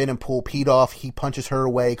jump in and pull Pete off. He punches her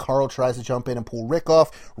away. Carl tries to jump in and pull Rick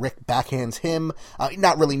off. Rick backhands him,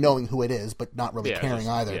 not really knowing who it is, but not really caring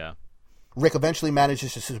either. Yeah. Rick eventually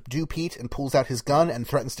manages to subdue Pete and pulls out his gun and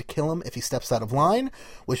threatens to kill him if he steps out of line,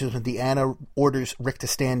 which is when Deanna orders Rick to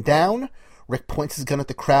stand down. Rick points his gun at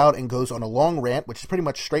the crowd and goes on a long rant, which is pretty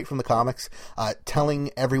much straight from the comics, telling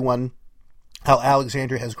everyone how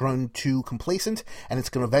Alexandria has grown too complacent, and it's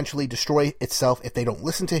going to eventually destroy itself if they don't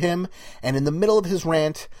listen to him. And in the middle of his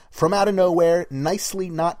rant, from out of nowhere, nicely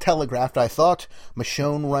not telegraphed, I thought,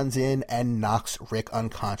 Michonne runs in and knocks Rick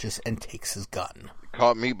unconscious and takes his gun.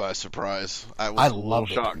 Caught me by surprise. I was a little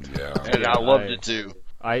shocked. Yeah. And I loved it too.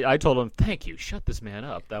 I told him, thank you, shut this man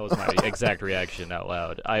up. That was my exact reaction out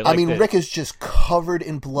loud. Rick is just covered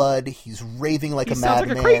in blood. He's raving like a madman. He sounds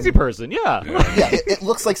like a crazy person, yeah. It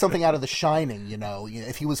looks like something out of The Shining,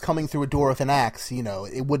 If he was coming through a door with an axe,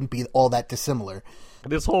 it wouldn't be all that dissimilar.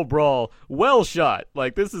 This whole brawl, well shot.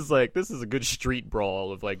 This is a good street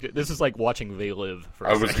brawl of this is like watching They Live.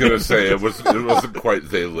 I was gonna say it wasn't quite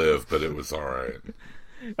They Live, but it was all right.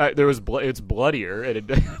 It's bloodier.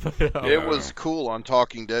 And it was cool on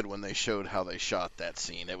Talking Dead when they showed how they shot that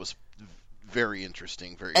scene. It was very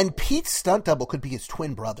interesting. And cool. Pete's stunt double could be his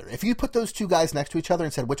twin brother. If you put those two guys next to each other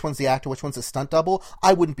and said which one's the actor, which one's the stunt double,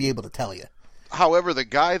 I wouldn't be able to tell you. However, the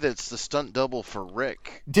guy that's the stunt double for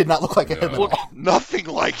Rick did not look like him. Looked nothing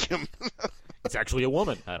like him. It's actually a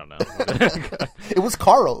woman. I don't know. It was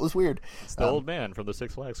Carl. It was weird. It's the old man from the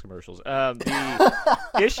Six Flags commercials. The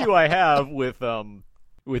issue I have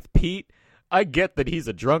with Pete, I get that he's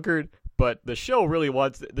a drunkard, but the show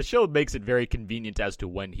makes it very convenient as to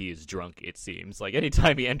when he is drunk, it seems. Like,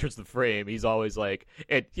 anytime he enters the frame, he's always like,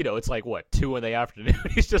 it's like, what, 2 in the afternoon?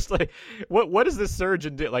 He's just like, what does this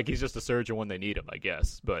surgeon do? Like, he's just a surgeon when they need him, I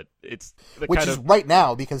guess. But it's right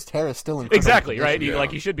now, because Tara's still in exactly, right? Yeah.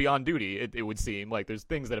 He should be on duty, it would seem. Like, there's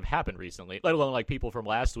things that have happened recently, let alone, like, people from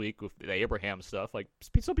last week with the Abraham stuff. Like,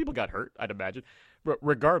 some people got hurt, I'd imagine.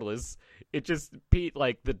 Regardless, it just, Pete,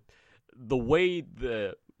 like, the way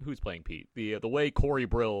who's playing Pete? The way Corey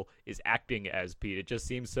Brill is acting as Pete, it just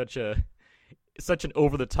seems such an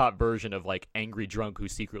over the top version of like angry drunk who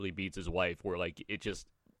secretly beats his wife. Where like it just,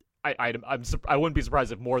 I wouldn't be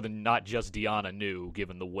surprised if more than not just Deanna knew,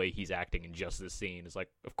 given the way he's acting in just this scene. It's like,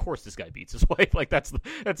 of course this guy beats his wife. Like that's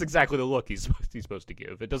exactly the look he's supposed to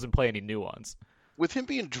give. It doesn't play any nuance. With him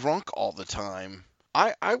being drunk all the time,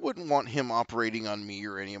 I wouldn't want him operating on me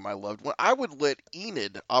or any of my loved ones. I would let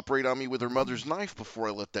Enid operate on me with her mother's knife before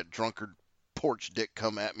I let that drunkard porch dick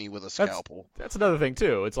come at me with a scalpel. That's another thing,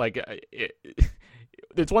 too. It's like,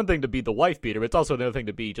 it's one thing to be the wife beater, but it's also another thing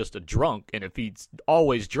to be just a drunk. And if he's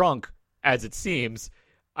always drunk, as it seems,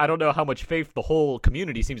 I don't know how much faith the whole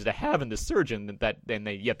community seems to have in the surgeon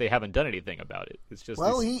yet they haven't done anything about it. It's just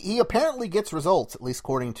he apparently gets results, at least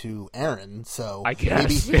according to Aaron. So I guess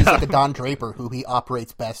maybe he's like a Don Draper who he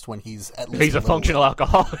operates best when he's at least he's a functional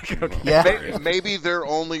alcoholic. Okay. Yeah, Maybe their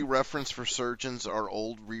only reference for surgeons are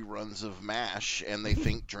old reruns of MASH, and they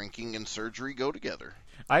think drinking and surgery go together.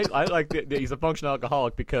 I like that he's a functional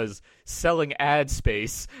alcoholic because selling ad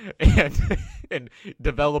space and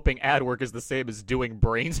developing ad work is the same as doing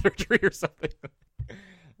brain surgery or something.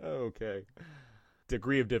 Okay.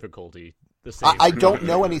 Degree of difficulty, the same. I don't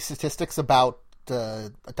know any statistics about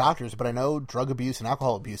doctors, but I know drug abuse and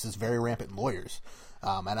alcohol abuse is very rampant in lawyers.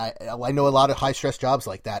 And I know a lot of high-stress jobs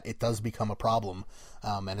like that, it does become a problem.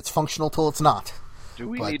 And it's functional till it's not. Do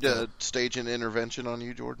we need to stage an intervention on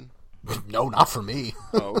you, Jordan? No, not for me.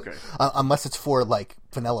 Oh, okay. Unless it's for, like,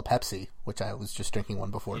 vanilla Pepsi, which I was just drinking one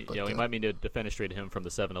before. But, we might need to defenestrate him from the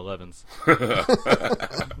 7-Elevens.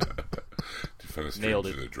 Defenestrate Nailed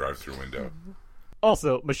through it. the drive-through window.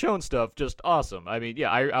 Also, Michonne stuff, just awesome. I mean, yeah,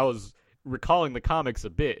 I was recalling the comics a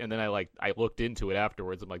bit, and then I looked into it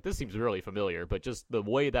afterwards. I'm like, this seems really familiar, but just the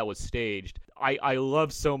way that was staged, I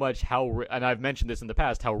love so much how, and I've mentioned this in the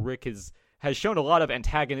past, how Rick has shown a lot of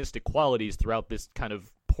antagonistic qualities throughout this kind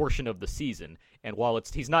of portion of the season. And while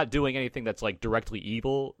he's not doing anything that's like directly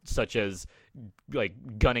evil, such as like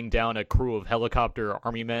gunning down a crew of helicopter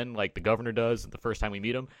army men like the governor does the first time we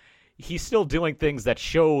meet him, he's still doing things that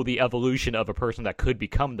show the evolution of a person that could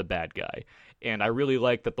become the bad guy. And I really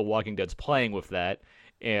like that The Walking Dead's playing with that.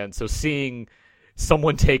 And so seeing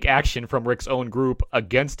someone take action from Rick's own group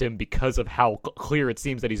against him because of how clear it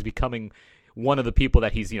seems that he's becoming one of the people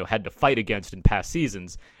that he's had to fight against in past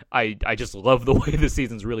seasons, I just love the way the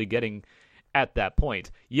season's really getting at that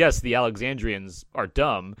point. Yes, the Alexandrians are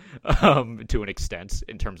dumb to an extent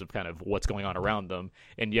in terms of kind of what's going on around them,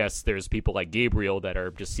 and yes, there's people like Gabriel that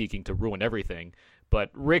are just seeking to ruin everything. But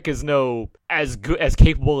Rick is as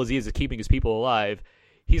capable as he is of keeping his people alive.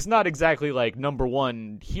 He's not exactly like number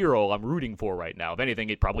one hero I'm rooting for right now. If anything,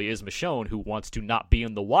 it probably is Michonne, who wants to not be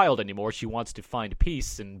in the wild anymore. She wants to find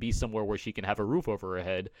peace and be somewhere where she can have a roof over her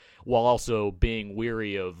head while also being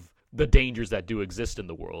weary of the dangers that do exist in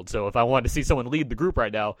the world. So if I wanted to see someone lead the group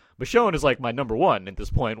right now, Michonne is like my number one at this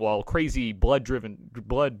point, while crazy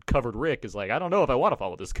blood-covered Rick is like, I don't know if I want to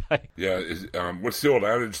follow this guy. Yeah, what's the old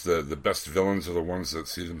adage? The best villains are the ones that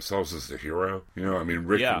see themselves as the hero. I mean,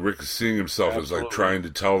 Rick is seeing himself as like trying to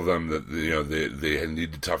tell them that they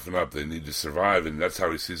need to toughen up, they need to survive, and that's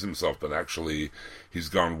how he sees himself. But actually, he's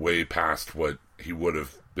gone way past what he would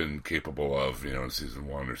have been capable of, in season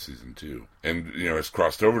 1 or season 2, and it's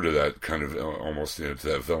crossed over to that kind of almost to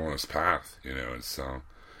that villainous path. It's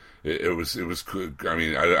it was cool. I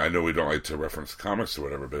mean, I know we don't like to reference comics or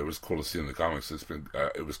whatever, but it was cool to see in the comics.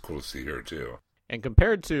 It was cool to see here too. And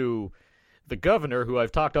compared to the governor, who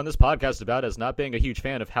I've talked on this podcast about as not being a huge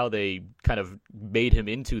fan of how they kind of made him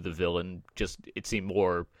into the villain, just it seemed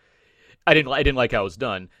more. I didn't like how it was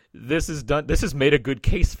done. This has made a good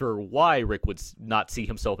case for why Rick would not see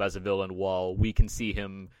himself as a villain, while we can see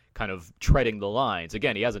him kind of treading the lines.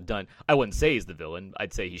 Again, he hasn't done. I wouldn't say he's the villain.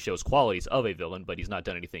 I'd say he shows qualities of a villain, but he's not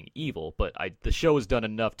done anything evil. But the show has done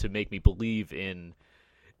enough to make me believe in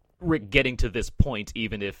Rick getting to this point,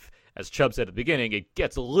 even if, as Chubb said at the beginning, it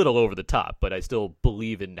gets a little over the top. But I still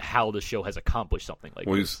believe in how the show has accomplished something like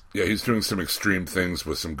this. He's doing some extreme things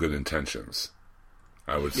with some good intentions.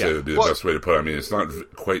 I would say would be the best way to put it. I mean, it's not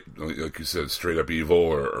quite, like you said, straight up evil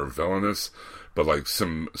or villainous, but like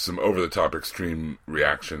some over-the-top extreme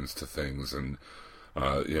reactions to things and,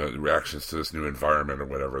 reactions to this new environment or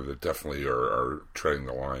whatever that definitely are treading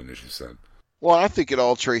the line, as you said. Well, I think it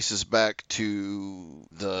all traces back to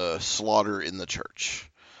the slaughter in the church.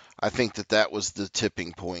 I think that was the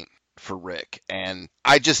tipping point for Rick. And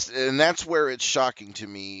that's where it's shocking to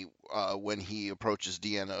me when he approaches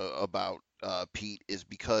Deanna about Pete, is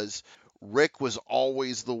because Rick was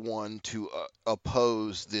always the one to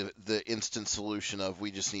oppose the instant solution of we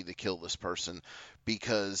just need to kill this person,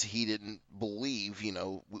 because he didn't believe,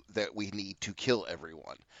 that we need to kill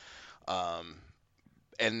everyone.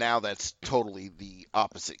 And now that's totally the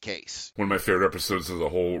opposite case. One of my favorite episodes of the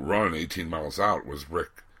whole run, 18 Miles Out, was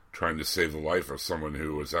Rick trying to save the life of someone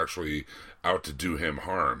who was actually out to do him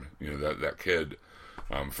harm. That kid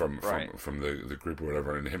from the group or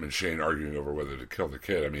whatever, and him and Shane arguing over whether to kill the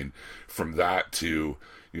kid. I mean, from that to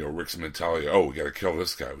Rick's mentality, we got to kill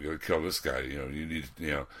this guy. We got to kill this guy. You need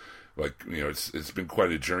it's been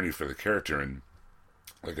quite a journey for the character. And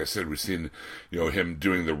like I said, we've seen him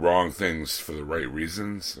doing the wrong things for the right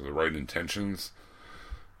reasons, the right intentions.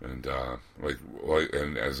 And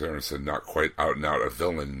and as Aaron said, not quite out and out a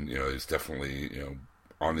villain. He's definitely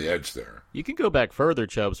on the edge there. You can go back further,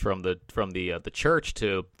 Chubbs, from the church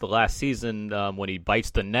to the last season when he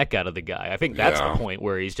bites the neck out of the guy. I think that's the point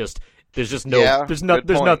where he's just there's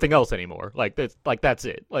nothing else anymore. That's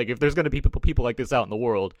it. Like if there's going to be people like this out in the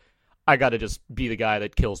world, I got to just be the guy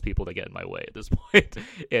that kills people that get in my way at this point.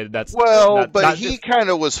 And that's he kind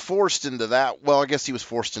of was forced into that. Well, I guess he was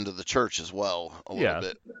forced into the church as well a little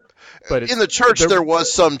bit. But in the church, there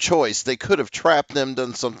was some choice. They could have trapped them,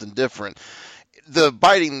 done something different. The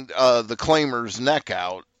biting the claimer's neck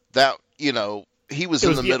out, that he was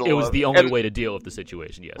in the middle. It was the only way to deal with the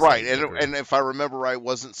situation. Yes, right. And if I remember right,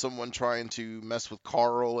 wasn't someone trying to mess with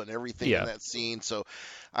Carl and everything in that scene? So,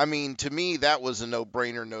 I mean, to me, that was a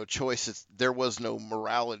no-brainer, no choice. There was no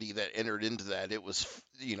morality that entered into that. It was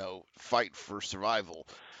fight for survival.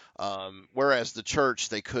 Whereas the church,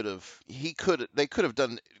 they could have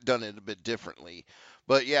done it a bit differently.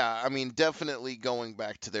 But yeah, I mean, definitely going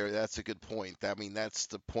back to there, that's a good point. I mean, that's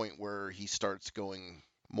the point where he starts going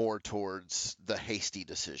more towards the hasty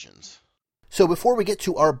decisions. So before we get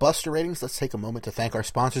to our Buster ratings, let's take a moment to thank our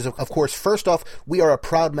sponsors. Of course, first off, we are a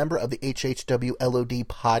proud member of the HHW LOD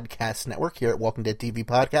Podcast Network here at Walking Dead TV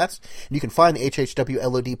Podcast. And you can find the HHW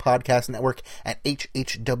LOD Podcast Network at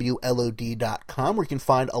hhwlod.com, where you can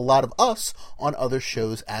find a lot of us on other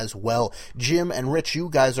shows as well. Jim and Rich, you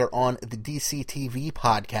guys are on the DCTV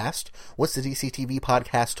Podcast. What's the DCTV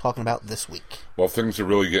Podcast talking about this week? Well, things are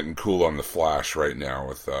really getting cool on The Flash right now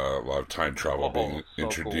with a lot of time travel being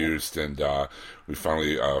introduced, cool. And we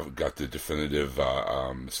finally got the definitive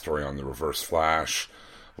story on the Reverse Flash.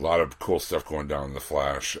 A lot of cool stuff going down in The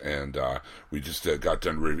Flash, and we just got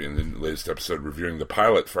done in the latest episode reviewing the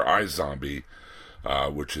pilot for iZombie,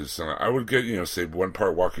 which is, I would get, say 1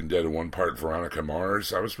 part Walking Dead and 1 part Veronica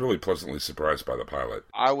Mars. I was really pleasantly surprised by the pilot.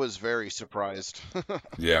 I was very surprised.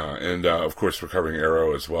 Yeah, and of course we're covering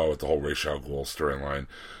Arrow as well with the whole Ra's al Ghul storyline.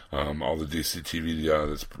 All the DC TV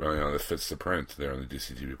that fits the print there on the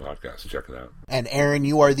DC TV Podcast. Check it out. And Aaron,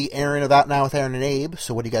 you are the Aaron of Out Now with Aaron and Abe.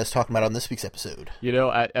 So what are you guys talking about on this week's episode?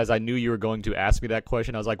 As I knew you were going to ask me that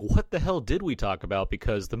question, I was like, what the hell did we talk about?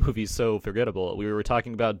 Because the movie's so forgettable. We were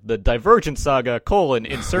talking about the Divergent Saga,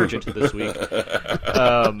 Insurgent this week.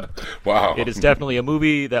 Wow. It is definitely a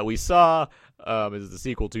movie that we saw. It is the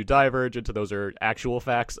sequel to Divergent. Those are actual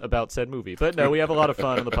facts about said movie. But no, we have a lot of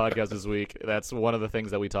fun on the podcast this week. That's one of the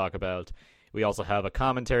things that we talk about. We also have a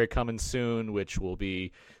commentary coming soon, which will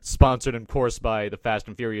be sponsored, of course, by the Fast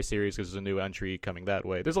and Furious series, because there's a new entry coming that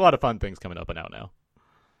way. There's a lot of fun things coming up and out now.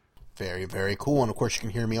 Very, very cool. And, of course, you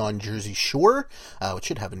can hear me on Jersey Shore, which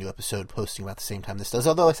should have a new episode posting about the same time this does.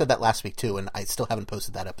 Although I said that last week, too, and I still haven't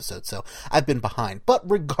posted that episode, so I've been behind. But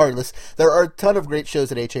regardless, there are a ton of great shows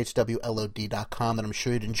at hhwlod.com that I'm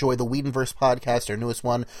sure you'd enjoy. The Whedonverse podcast, our newest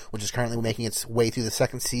one, which is currently making its way through the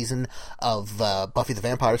 2nd season of Buffy the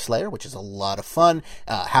Vampire Slayer, which is a lot of fun.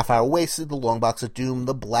 Half Hour Wasted, The Long Box of Doom,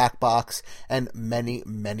 The Black Box, and many,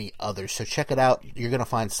 many others. So check it out. You're going to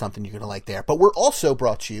find something you're going to like there. But we're also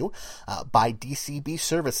brought to you by DCB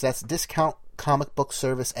Service. That's discount comic book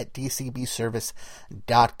service at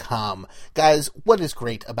dcbservice.com. Guys, what is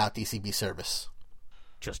great about DCB Service?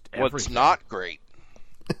 Just everything. What's not great?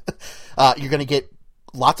 You're going to get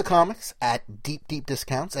lots of comics at deep, deep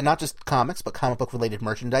discounts, and not just comics, but comic book related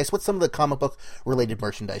merchandise. What's some of the comic book related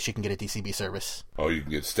merchandise you can get at DCB Service? Oh, you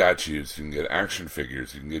can get statues, you can get action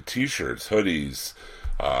figures, you can get t-shirts, hoodies,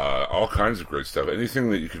 all kinds of great stuff.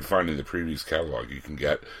 Anything that you can find in the previous catalog, you can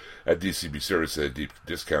get at DCB Service at a deep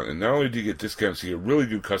discount. And not only do you get discounts, you get really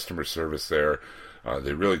good customer service there.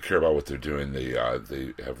 They really care about what they're doing. They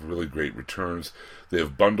have really great returns. They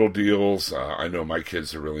have bundle deals. I know my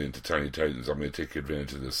kids are really into Tiny Titans. I'm going to take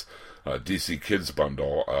advantage of this DC Kids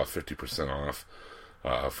bundle, 50% off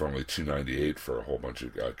for only $2.98 for a whole bunch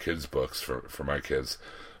of kids books for my kids.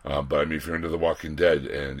 But I mean, if you're into The Walking Dead,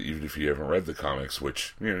 and even if you haven't read the comics,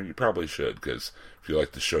 which you probably should, because if you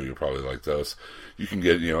like the show, you'll probably like those. You can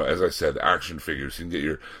get, as I said, action figures. You can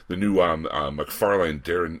get the new McFarlane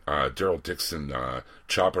Daryl Dixon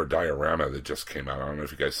Chopper diorama that just came out. I don't know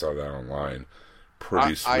if you guys saw that online.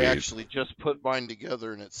 Pretty sweet. I actually just put mine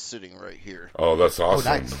together, and it's sitting right here. Oh, that's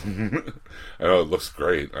awesome. Oh, nice. I know, it looks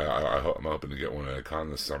great. I'm hoping to get one at a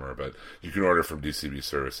con this summer, but you can order from DCB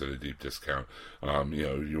Service at a deep discount.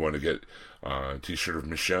 You want to get a t-shirt of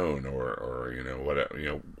Michonne or whatever,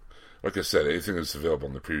 like I said, anything that's available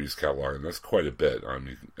in the previous catalog, and that's quite a bit.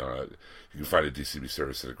 You can find a DCB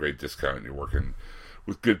Service at a great discount, and you're working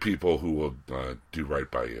with good people who will do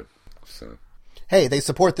right by you. So. hey, they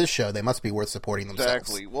support this show. They must be worth supporting themselves.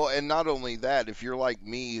 Exactly. Well, and not only that, if you're like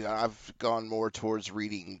me, I've gone more towards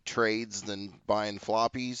reading trades than buying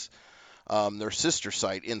floppies. Their sister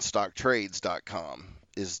site, InStockTrades.com,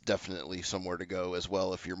 is definitely somewhere to go as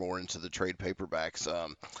well if you're more into the trade paperbacks.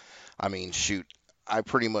 I mean, shoot, I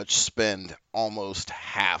pretty much spend almost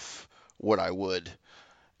half what I would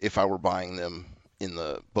if I were buying them in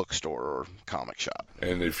the bookstore or comic shop.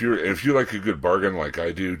 And if you like a good bargain like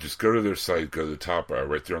I do, just go to their site, go to the top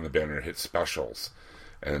right there on the banner, hit specials,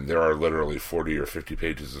 and there are literally 40 or 50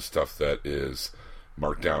 pages of stuff that is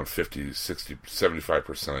marked down 50, 60,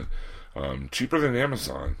 75%. Cheaper than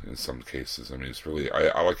Amazon in some cases. I mean, it's really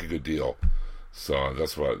I like a good deal, so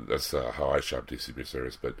that's how I shop DCB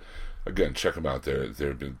Service. But again, check them out. They've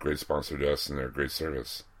been a great sponsor to us, and they're a great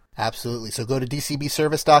service. Absolutely. So go to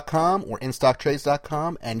dcbservice.com or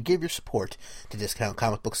instocktrades.com and give your support to Discount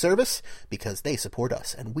Comic Book Service because they support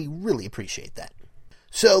us, and we really appreciate that.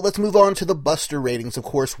 So let's move on to the Buster ratings. Of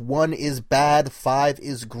course, 1 is bad, 5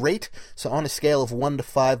 is great. So on a scale of 1 to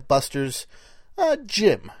 5 Busters,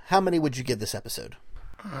 Jim, how many would you give this episode?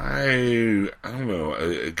 I don't know.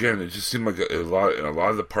 Again, it just seemed like a lot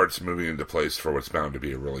of the parts moving into place for what's bound to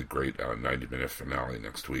be a really great 90-minute finale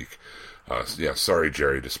next week. Yeah, sorry,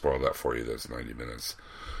 Jerry, to spoil that for you. Those 90 minutes.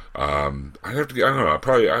 I'd have to. I don't know.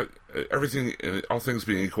 Probably everything, all things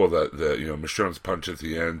being equal, that Michonne's punch at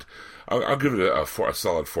the end. I'll give it a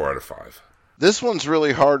solid 4 out of 5. This one's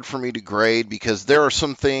really hard for me to grade because there are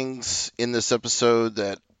some things in this episode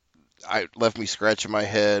that I left me scratching my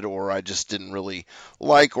head, or I just didn't really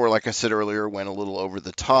like, or like I said earlier, went a little over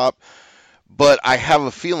the top. But I have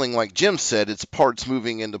a feeling, like Jim said, it's parts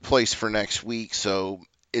moving into place for next week, so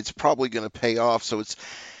it's probably going to pay off. So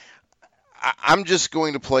I'm just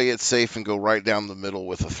going to play it safe and go right down the middle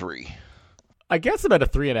with a 3. I guess about a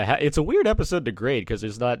 3.5. It's a weird episode to grade because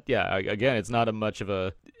there's not. Yeah, again, it's not a much of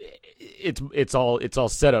a. It's all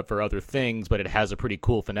set up for other things, but it has a pretty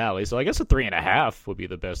cool finale. So I guess a 3.5 would be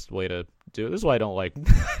the best way to do it. This is why I don't like.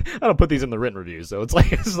 I don't put these in the written reviews. So it's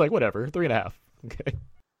like whatever, 3.5. Okay.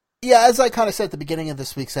 Yeah, as I kind of said at the beginning of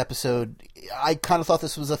this week's episode, I kind of thought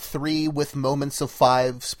this was a 3 with moments of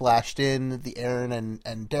 5 splashed in, the Aaron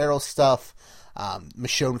and Daryl stuff,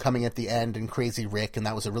 Michonne coming at the end, and Crazy Rick, and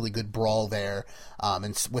that was a really good brawl there.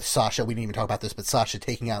 And with Sasha, we didn't even talk about this, but Sasha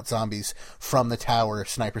taking out zombies from the tower,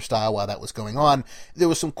 sniper style, while that was going on. There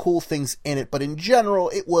was some cool things in it, but in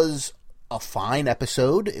general, it was a fine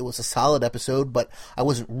episode. It was a solid episode, but I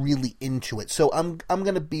wasn't really into it. So I'm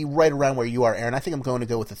going to be right around where you are, Aaron. I think I'm going to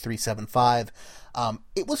go with a 3.75.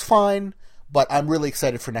 It was fine, but I'm really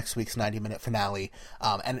excited for next week's 90-minute finale.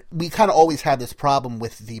 And we kind of always had this problem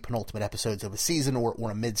with the penultimate episodes of a season or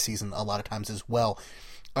a mid-season a lot of times as well.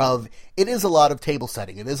 It is a lot of table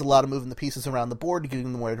setting. It is a lot of moving the pieces around the board,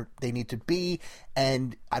 getting them where they need to be,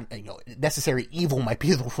 and necessary evil might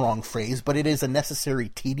be the wrong phrase, but it is a necessary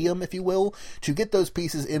tedium, if you will, to get those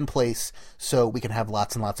pieces in place so we can have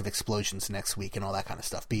lots and lots of explosions next week and all that kind of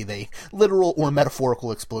stuff, be they literal or metaphorical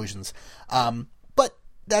explosions. But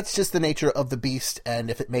that's just the nature of the beast, and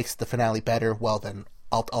if it makes the finale better, well then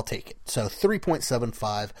I'll take it. So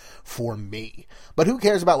 3.75 for me. But who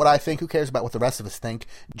cares about what I think? Who cares about what the rest of us think?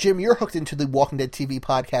 Jim, you're hooked into the Walking Dead TV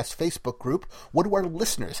podcast Facebook group. What do our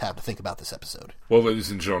listeners have to think about this episode? Well,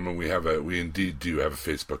 ladies and gentlemen, we indeed do have a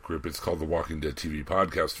Facebook group. It's called the Walking Dead TV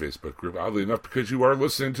podcast Facebook group. Oddly enough, because you are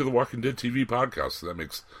listening to the Walking Dead TV podcast, so that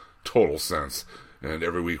makes total sense. And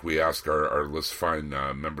every week we ask our list fine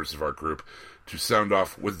members of our group to sound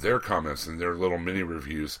off with their comments and their little mini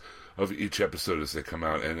reviews of each episode as they come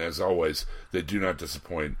out, and as always, they do not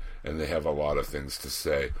disappoint, and they have a lot of things to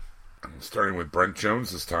say. Starting with Brent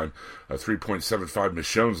Jones this time, a 3.75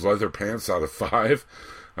 Michonne's leather pants out of 5.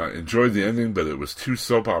 Enjoyed the ending, but it was too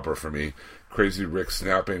soap opera for me. Crazy Rick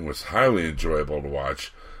snapping was highly enjoyable to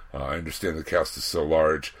watch. I understand the cast is so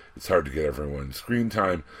large, it's hard to get everyone screen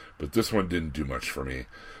time, but this one didn't do much for me.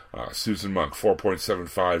 Susan Monk,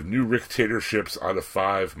 4.75. New Rick-tatorships out of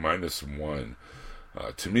 5, -1.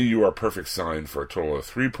 To me, you are perfect sign for a total of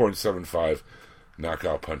 3.75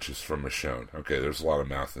 knockout punches from Michonne. Okay, there's a lot of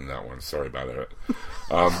math in that one. Sorry about it.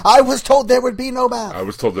 I was told there would be no math. I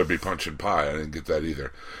was told there'd be punch and pie. I didn't get that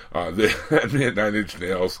either. They had me at 9 Inch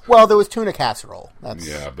Nails. Well, there was tuna casserole. That's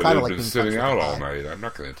yeah, but it had been sitting out all night. I'm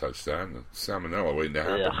not going to touch that. Salmonella waiting to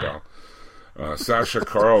happen, pal. Sasha,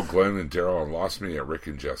 Carl, Glenn, and Daryl lost me at Rick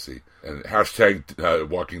and Jesse. And hashtag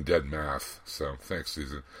Walking Dead math. So thanks,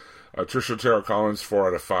 Susan. Trisha Terrell Collins, 4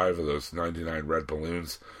 out of 5 of those 99 red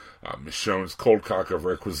balloons. Michonne's cold cock of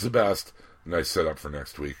Rick was the best. Nice setup for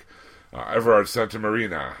next week. Everard Santa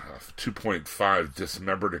Marina, 2.5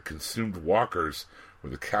 dismembered and consumed walkers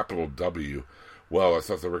with a capital W Well, I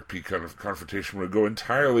thought the Rick Pete confrontation would go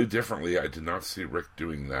entirely differently. I did not see Rick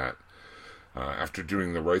doing that. After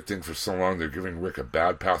doing the right thing for so long, they're giving Rick a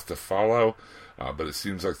bad path to follow, but it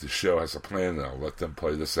seems like the show has a plan, and I'll let them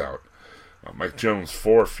play this out. Mike Jones,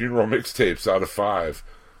 4 funeral mixtapes out of 5.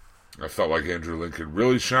 I felt like Andrew Lincoln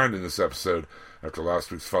really shined in this episode after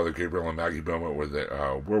last week's Father Gabriel and Maggie moment.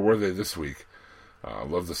 Where were they this week? I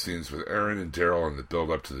love the scenes with Aaron and Daryl and the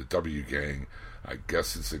build-up to the W Gang. I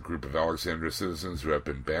guess it's a group of Alexandria citizens who have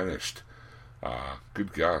been banished.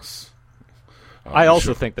 Good guess. I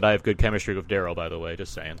also think that I have good chemistry with Daryl, by the way,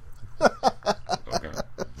 just saying. Okay.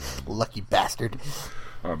 Lucky bastard.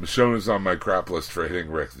 Michonne is on my crap list for hitting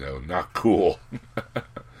Rick, though. Not cool.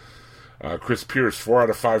 Chris Pierce, 4 out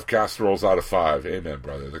of 5 casseroles out of 5. Amen,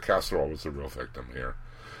 brother. The casserole was the real victim here.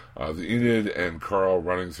 The Enid and Carl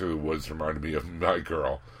running through the woods reminded me of My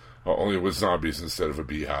Girl, only with zombies instead of a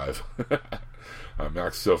beehive.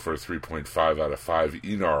 Max Silver, 3.5 out of 5.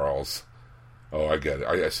 Enarls. Oh, I get it.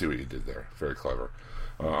 I see what you did there. Very clever.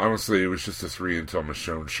 Honestly, it was just a 3 until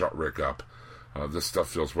Michonne shut Rick up. This stuff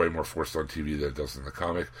feels way more forced on TV than it does in the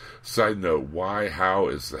comic. Side note, how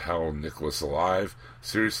is the hell Nicholas alive?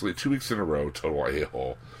 Seriously, 2 weeks in a row, total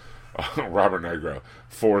a-hole. Robert Nigro,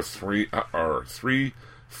 3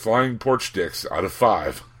 flying porch dicks out of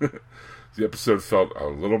 5. The episode felt a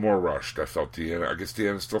little more rushed. I guess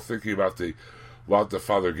Deanna's still thinking about the lot that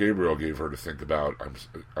Father Gabriel gave her to think about.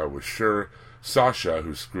 I was sure Sasha,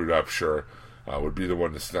 who screwed up, would be the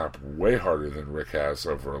one to snap way harder than Rick has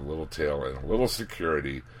over a little tail and a little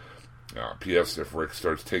security. P.S. If Rick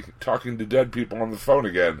starts talking to dead people on the phone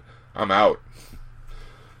again, I'm out.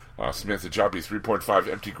 Samantha Joppy,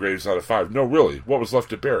 3.5 empty graves out of 5. No, really, what was left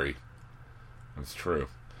to bury? That's true.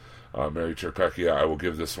 Mary Cherpecchia, I will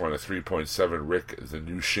give this one a 3.7 Rick, the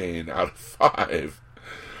new Shane, out of 5.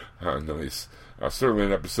 Nice. Certainly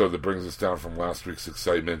an episode that brings us down from last week's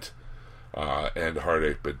excitement and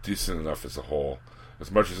heartache, but decent enough as a whole. As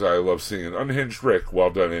much as I love seeing an unhinged Rick, well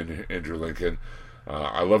done, Andrew Lincoln.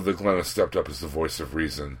 I love that Glenn has stepped up as the voice of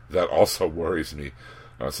reason. That also worries me.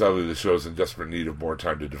 Sadly, the show is in desperate need of more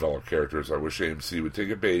time to develop characters. I wish AMC would take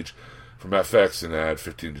a page from FX and add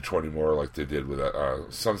 15 to 20 more like they did with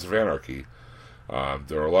Sons of Anarchy.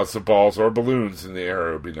 There are lots of balls or balloons in the air.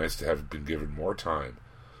 It would be nice to have been given more time.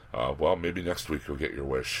 Well, maybe next week you'll get your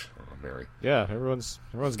wish, Mary. Yeah, everyone's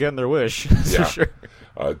getting their wish. Yeah. Sure.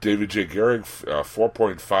 David J. Gehrig,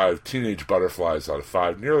 4.5 Teenage Butterflies out of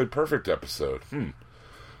 5. Nearly perfect episode.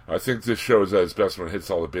 I think this show is at its best when it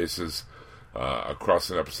hits all the bases across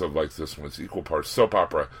an episode like this one. It's equal parts soap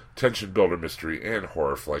opera, tension builder, mystery, and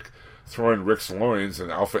horror flick. Throw in Rick's loins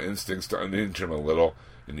and alpha instincts to unhinge him a little,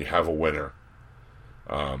 and you have a winner.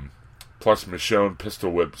 Plus, Michonne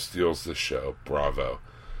Pistol Whip steals this show. Bravo.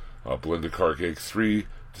 Belinda Cargate, 3.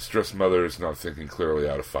 Distressed Mother is not thinking clearly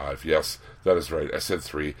out of 5. Yes, that is right. I said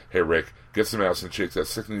 3. Hey, Rick, get some ass and shake that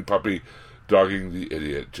sickening puppy dogging the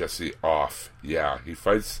idiot. Jesse off. Yeah, he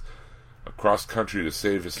fights across country to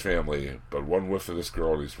save his family, but one whiff of this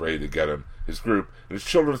girl and he's ready to get him, his group, and his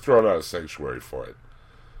children thrown out of sanctuary for it.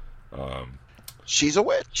 She's a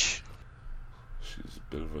witch. She's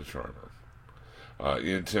a bit of a charmer.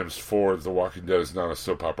 Ian Timms, 4. The Walking Dead is not a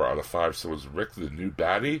soap opera out of 5, so is Rick the new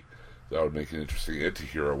baddie? That would make an interesting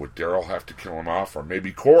anti-hero. Would Daryl have to kill him off? Or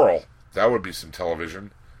maybe Coral? That would be some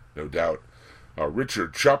television. No doubt.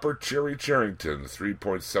 Richard Chopper Cherry Charrington,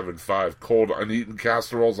 3.75 cold uneaten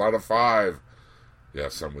casseroles out of 5.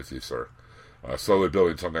 Yes, I'm with you, sir. Slowly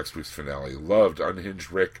building until next week's finale. Loved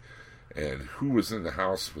Unhinged Rick and who was in the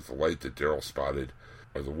house with the light that Daryl spotted.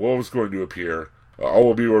 Are the wolves going to appear? All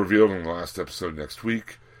will be revealed in the last episode next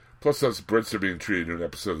week. Plus, us Brits are being treated to an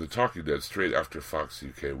episode of The Talking Dead straight after Fox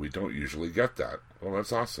UK. We don't usually get that. Well,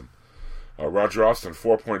 that's awesome. Roger Austin,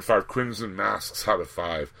 4.5 Crimson Masks out of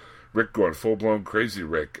 5. Rick going full-blown crazy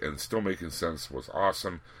Rick and still making sense was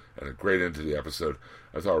awesome and a great end to the episode.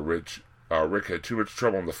 I thought Rick had too much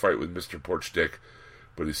trouble in the fight with Mr. Porch Dick,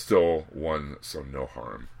 but he still won, so no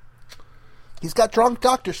harm. He's got drunk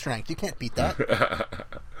doctor strength. You can't beat that.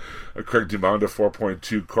 Craig Dimanda,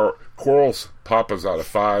 4.2 Corals Papas out of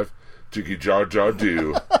 5. Jiggy Jaw Jaw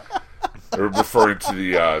Do. They're referring to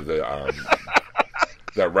the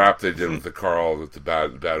that rap they did with the Carl with the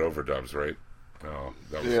bad overdubs, right? Oh,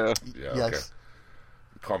 that was, yeah. Yes. Okay.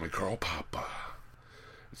 Call me Carl Papa.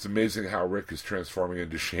 It's amazing how Rick is transforming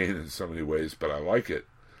into Shane in so many ways, but I like it.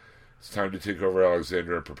 It's time to take over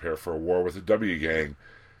Alexandria and prepare for a war with the W Gang.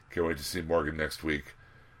 Can't wait to see Morgan next week.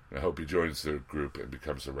 I hope he joins the group and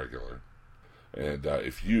becomes a regular. And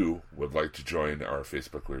if you would like to join our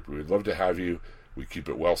Facebook group, we would love to have you. We keep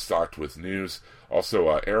it well stocked with news. Also,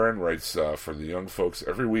 Aaron writes for the young folks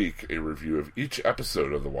every week a review of each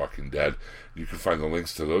episode of The Walking Dead. You can find the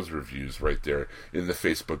links to those reviews right there in the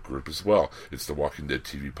Facebook group as well. It's the Walking Dead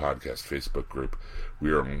TV Podcast Facebook group.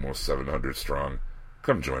 We are almost 700 strong.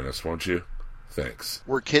 Come join us, won't you? Thanks.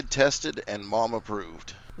 We're kid tested and mom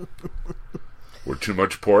approved. We're too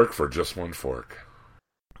much pork for just one fork.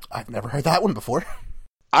 I've never heard that one before.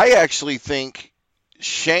 I actually think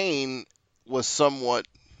Shane was somewhat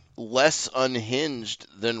less unhinged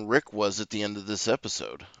than Rick was at the end of this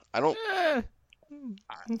episode. I don't.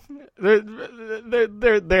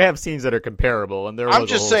 They have scenes that are comparable, and I'm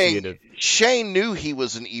just saying, Shane knew he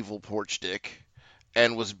was an evil porch dick,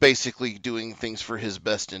 and was basically doing things for his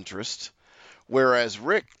best interest, whereas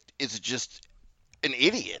Rick is just an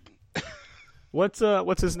idiot. What's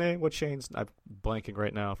his name? What's Shane's? I'm blanking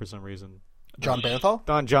right now for some reason. John Barenthal?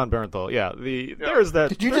 John Barenthal, yeah. There's that.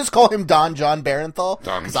 Did you just call him John Barenthal?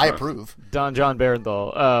 Because I approve. John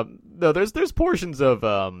Barenthal. No, there's portions of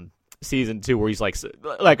season 2 where he's like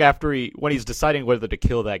after when he's deciding whether to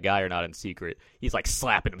kill that guy or not in secret, he's like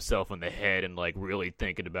slapping himself on the head and like really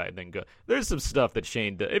thinking about it. And then there's some stuff that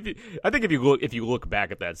Shane does. I think if you look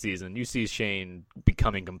back at that season, you see Shane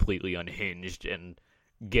becoming completely unhinged and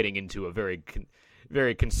getting into a very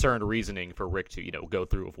concerned reasoning for Rick to, go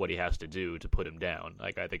through with what he has to do to put him down.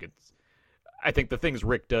 Like, I think the things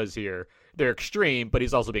Rick does here, they're extreme, but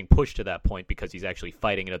he's also being pushed to that point because he's actually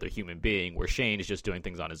fighting another human being, where Shane is just doing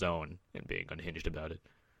things on his own and being unhinged about it.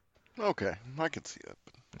 Okay, I can see that,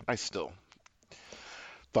 but I still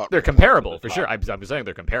thought they're comparable for sure. I'm saying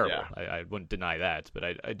they're comparable. Yeah. I wouldn't deny that, but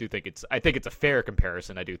I do think it's a fair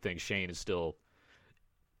comparison. I do think Shane is still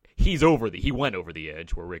he went over the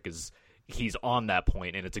edge, where Rick he's on that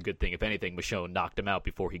point, and it's a good thing. If anything, Michonne knocked him out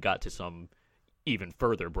before he got to some even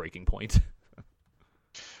further breaking point.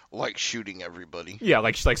 Like shooting everybody. Yeah,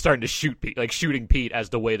 like starting to shoot Pete, like shooting Pete as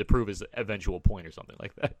the way to prove his eventual point or something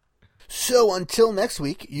like that. So until next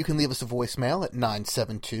week, you can leave us a voicemail at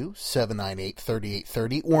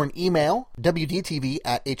 972-798-3830 or an email,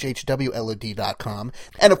 wdtv@hhwlod.com.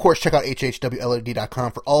 And of course, check out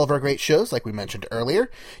hhwlod.com for all of our great shows, like we mentioned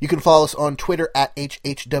earlier. You can follow us on Twitter at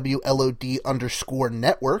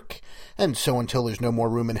hhwlod_network. And so until there's no more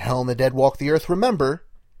room in hell and the dead walk the earth, remember,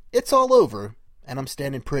 it's all over, and I'm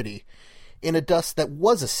standing pretty in a dust that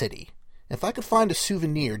was a city. If I could find a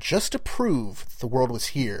souvenir just to prove the world was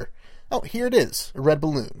here, oh, here it is, a red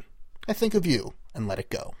balloon. I think of you and let it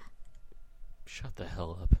go. Shut the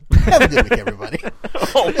hell up. Have a good week, everybody.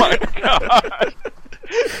 Oh my God.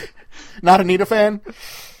 Not a Nita fan?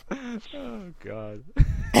 Oh, God.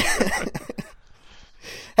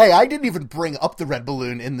 Hey, I didn't even bring up the red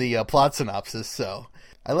balloon in the plot synopsis, so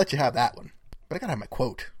I let you have that one. But I gotta have my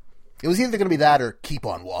quote. It was either going to be that or keep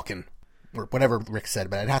on walking, or whatever Rick said,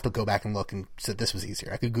 but I'd have to go back and look and said this was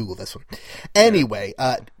easier. I could Google this one. Anyway,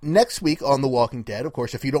 next week on The Walking Dead, of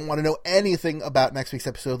course, if you don't want to know anything about next week's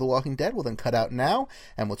episode of The Walking Dead, well then cut out now,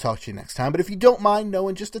 and we'll talk to you next time. But if you don't mind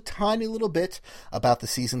knowing just a tiny little bit about the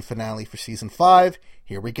season finale for Season 5,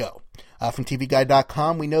 here we go. From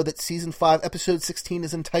TVGuide.com, we know that Season 5, Episode 16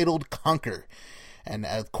 is entitled Conquer. And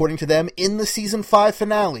according to them, in the Season 5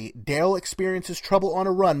 finale, Daryl experiences trouble on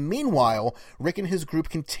a run. Meanwhile, Rick and his group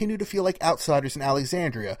continue to feel like outsiders in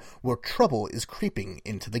Alexandria, where trouble is creeping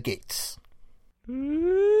into the gates.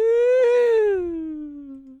 Can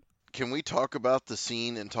we talk about the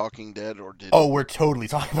scene in Talking Dead, or did... Oh, we're totally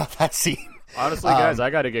talking about that scene. Honestly, guys,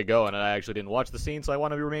 I got to get going, and I actually didn't watch the scene, so I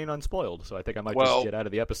want to remain unspoiled. So I think I might just get out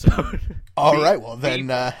of the episode. All right, well then,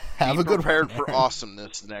 have a good one. Be prepared for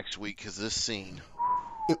awesomeness next week, because this scene...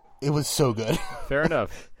 It was so good. Fair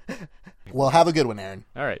enough. Well, have a good one, Aaron.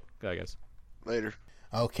 All right, I guess. Later.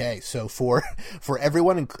 Okay, so for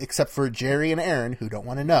everyone except for Jerry and Aaron who don't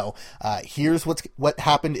want to know, here's what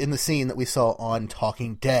happened in the scene that we saw on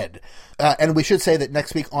Talking Dead. And we should say that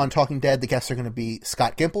next week on Talking Dead, the guests are going to be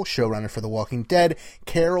Scott Gimple, showrunner for The Walking Dead,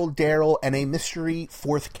 Carol, Daryl, and a mystery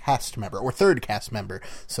third cast member.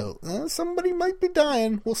 So somebody might be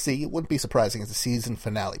dying. We'll see. It wouldn't be surprising as a season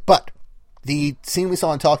finale. But the scene we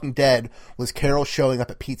saw in Talking Dead was Carol showing up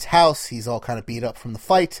at Pete's house. He's all kind of beat up from the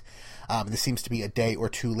fight. This seems to be a day or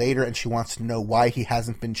two later, and she wants to know why he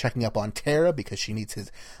hasn't been checking up on Tara, because she needs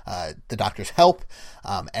the doctor's help.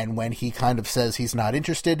 And when he kind of says he's not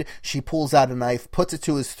interested, she pulls out a knife, puts it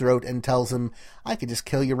to his throat, and tells him, I could just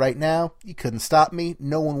kill you right now. You couldn't stop me.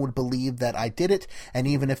 No one would believe that I did it. And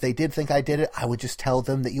even if they did think I did it, I would just tell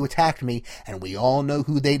them that you attacked me, and we all know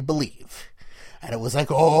who they'd believe. And it was like,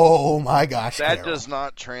 oh my gosh, That Carol. does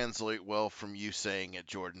not translate well from you saying it,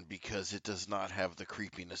 Jordan, because it does not have the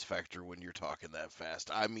creepiness factor when you're talking that fast.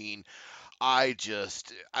 I mean, I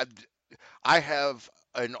have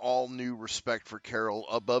an all new respect for Carol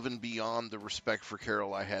above and beyond the respect for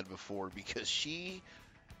Carol I had before, because she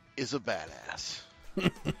is a badass.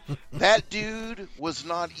 That dude was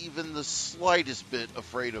not even the slightest bit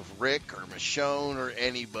afraid of Rick or Michonne or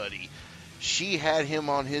anybody. She had him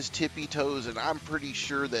on his tippy toes, and I'm pretty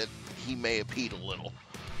sure that he may have peed a little.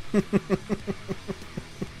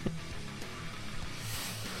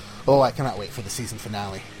 Oh, I cannot wait for the season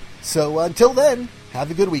finale. So until then, have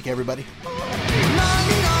a good week, everybody. 99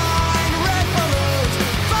 red balloons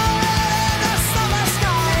falling in the summer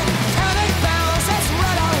sky. Counting bells, it's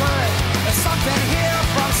red alert. There's something here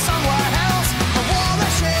from somewhere else. The war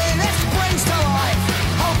machine, it springs to life.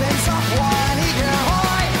 Opens up one eager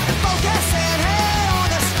eye and focusing in on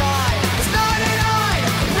the sky. There's 99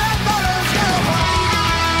 red balloons go by.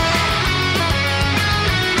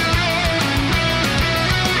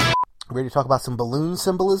 Ready to talk about some balloon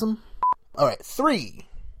symbolism? All right, 3,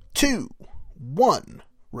 2, 1,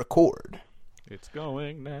 record. It's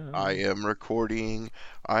going now. I am recording.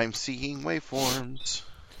 I'm seeing waveforms.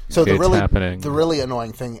 So It's happening. the really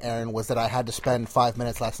annoying thing, Aaron, was that I had to spend 5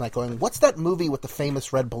 minutes last night going, what's that movie with the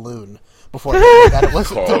famous red balloon? Before I figured that it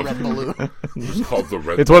wasn't the red balloon. It's called the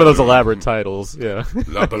Red. It's one of those elaborate titles, yeah.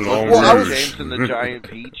 La Ballon Well, I was- Rouge. James and the Giant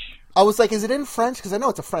Peach. I was like, is it in French? Because I know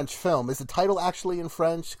it's a French film. Is the title actually in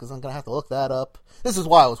French? Because I'm going to have to look that up. This is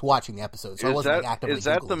why I was watching the episode, so I wasn't like, actively Is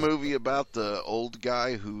that the Googling it. movie about the old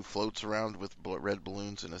guy who floats around with red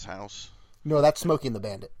balloons in his house? No, that's Smokey and the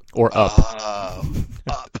Bandit. Or Up.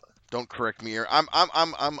 Up. Don't correct me, Aaron.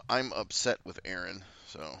 I'm upset with Aaron.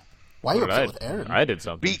 So Why are you What upset I- with Aaron? I did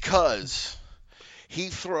something. because he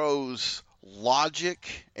throws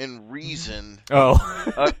logic and reason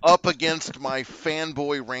Oh. up against my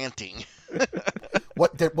fanboy ranting.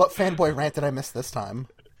 What fanboy rant did I miss this time?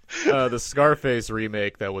 The Scarface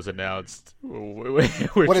remake that was announced.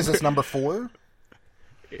 What is this, number 4?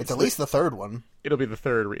 It's at least the third one. It'll be the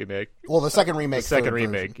third remake. Well, the second remake. The second third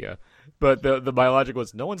remake, version. yeah. But the my logic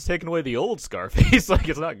was no one's taking away the old Scarface. Like,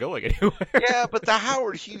 it's not going anywhere. Yeah, but the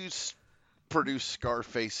Howard Hughes produced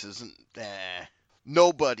Scarface isn't.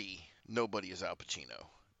 Nobody is Al Pacino,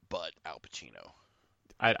 but Al Pacino.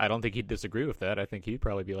 I don't think he'd disagree with that. I think he'd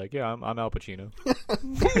probably be like, yeah, I'm Al Pacino.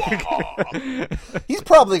 He's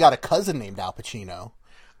probably got a cousin named Al Pacino.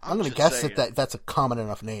 I'm going to just guess saying. that's a common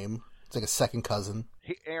enough name. It's like a second cousin.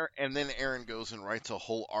 And then Aaron goes and writes a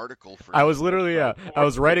whole article for. I was literally, I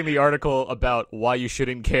was writing the article about why you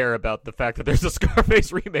shouldn't care about the fact that there's a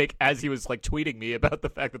Scarface remake as he was, like, tweeting me about the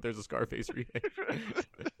fact that there's a Scarface remake.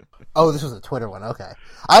 Oh, this was a Twitter one. Okay.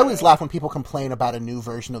 I always laugh when people complain about a new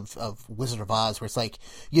version of Wizard of Oz where it's like,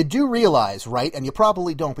 you do realize, right? And you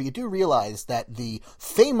probably don't, but you do realize that the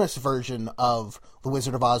famous version of The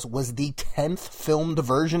Wizard of Oz was the 10th filmed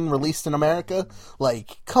version released in America?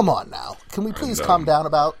 Like, come on now. Can we please calm down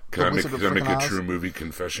about Can I The Wizard of make a Oz? true movie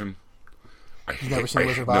confession? You've never seen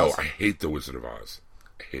Wizard of Oz? No, I hate The Wizard of Oz.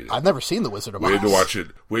 I hate it. I've never seen The Wizard of Oz. We had to watch it.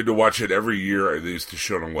 We had to watch it every year. They used to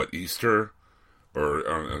show it on Easter, or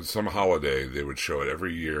on some holiday. They would show it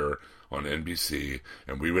every year on NBC,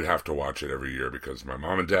 and we would have to watch it every year because my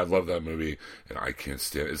mom and dad love that movie, and I can't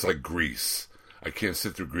stand it. It's like Grease. I can't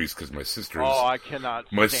sit through Grease because my sisters. Oh, I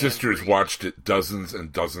cannot. My stand sisters Grease. watched it dozens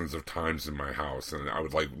and dozens of times in my house, and I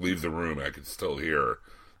would like leave the room. And I could still hear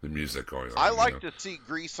the music going on. I you like know? to see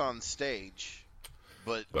Grease on stage,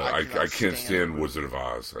 but I cannot can't stand Grease. Wizard of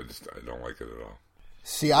Oz. I don't like it at all.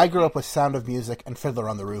 See, I grew up with Sound of Music and Fiddler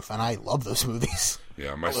on the Roof, and I love those movies.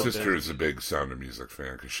 Yeah, my sister is a big Sound of Music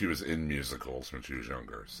fan because she was in musicals when she was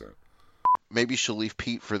younger. So Maybe she'll leave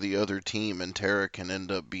Pete for the other team, and Tara can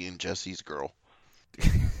end up being Jesse's girl.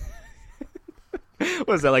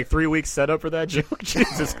 What is that, like 3 weeks setup for that joke?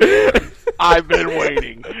 Jesus. I've been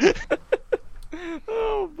waiting.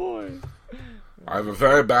 Oh, boy. I have a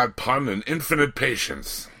very bad pun and infinite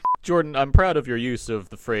patience. Jordan, I'm proud of your use of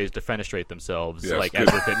the phrase defenestrate themselves, Yes, like good.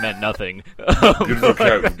 as if it meant nothing. Good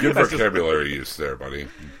vocabulary use there, buddy.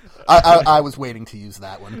 I was waiting to use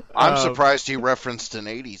that one. I'm surprised he referenced an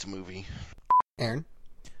 80s movie. Aaron?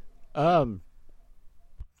 I'm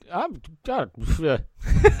God.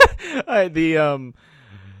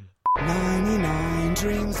 99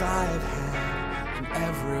 dreams I've had, and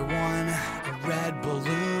everyone a red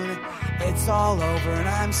balloon. It's all over and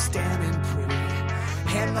I'm standing pretty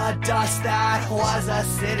in the dust that was a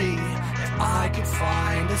city. If I could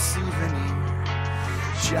find a souvenir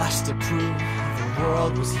just to prove the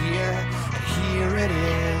world was here, and here it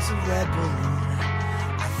is, a red balloon.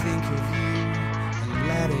 I think of you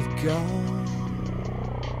gone.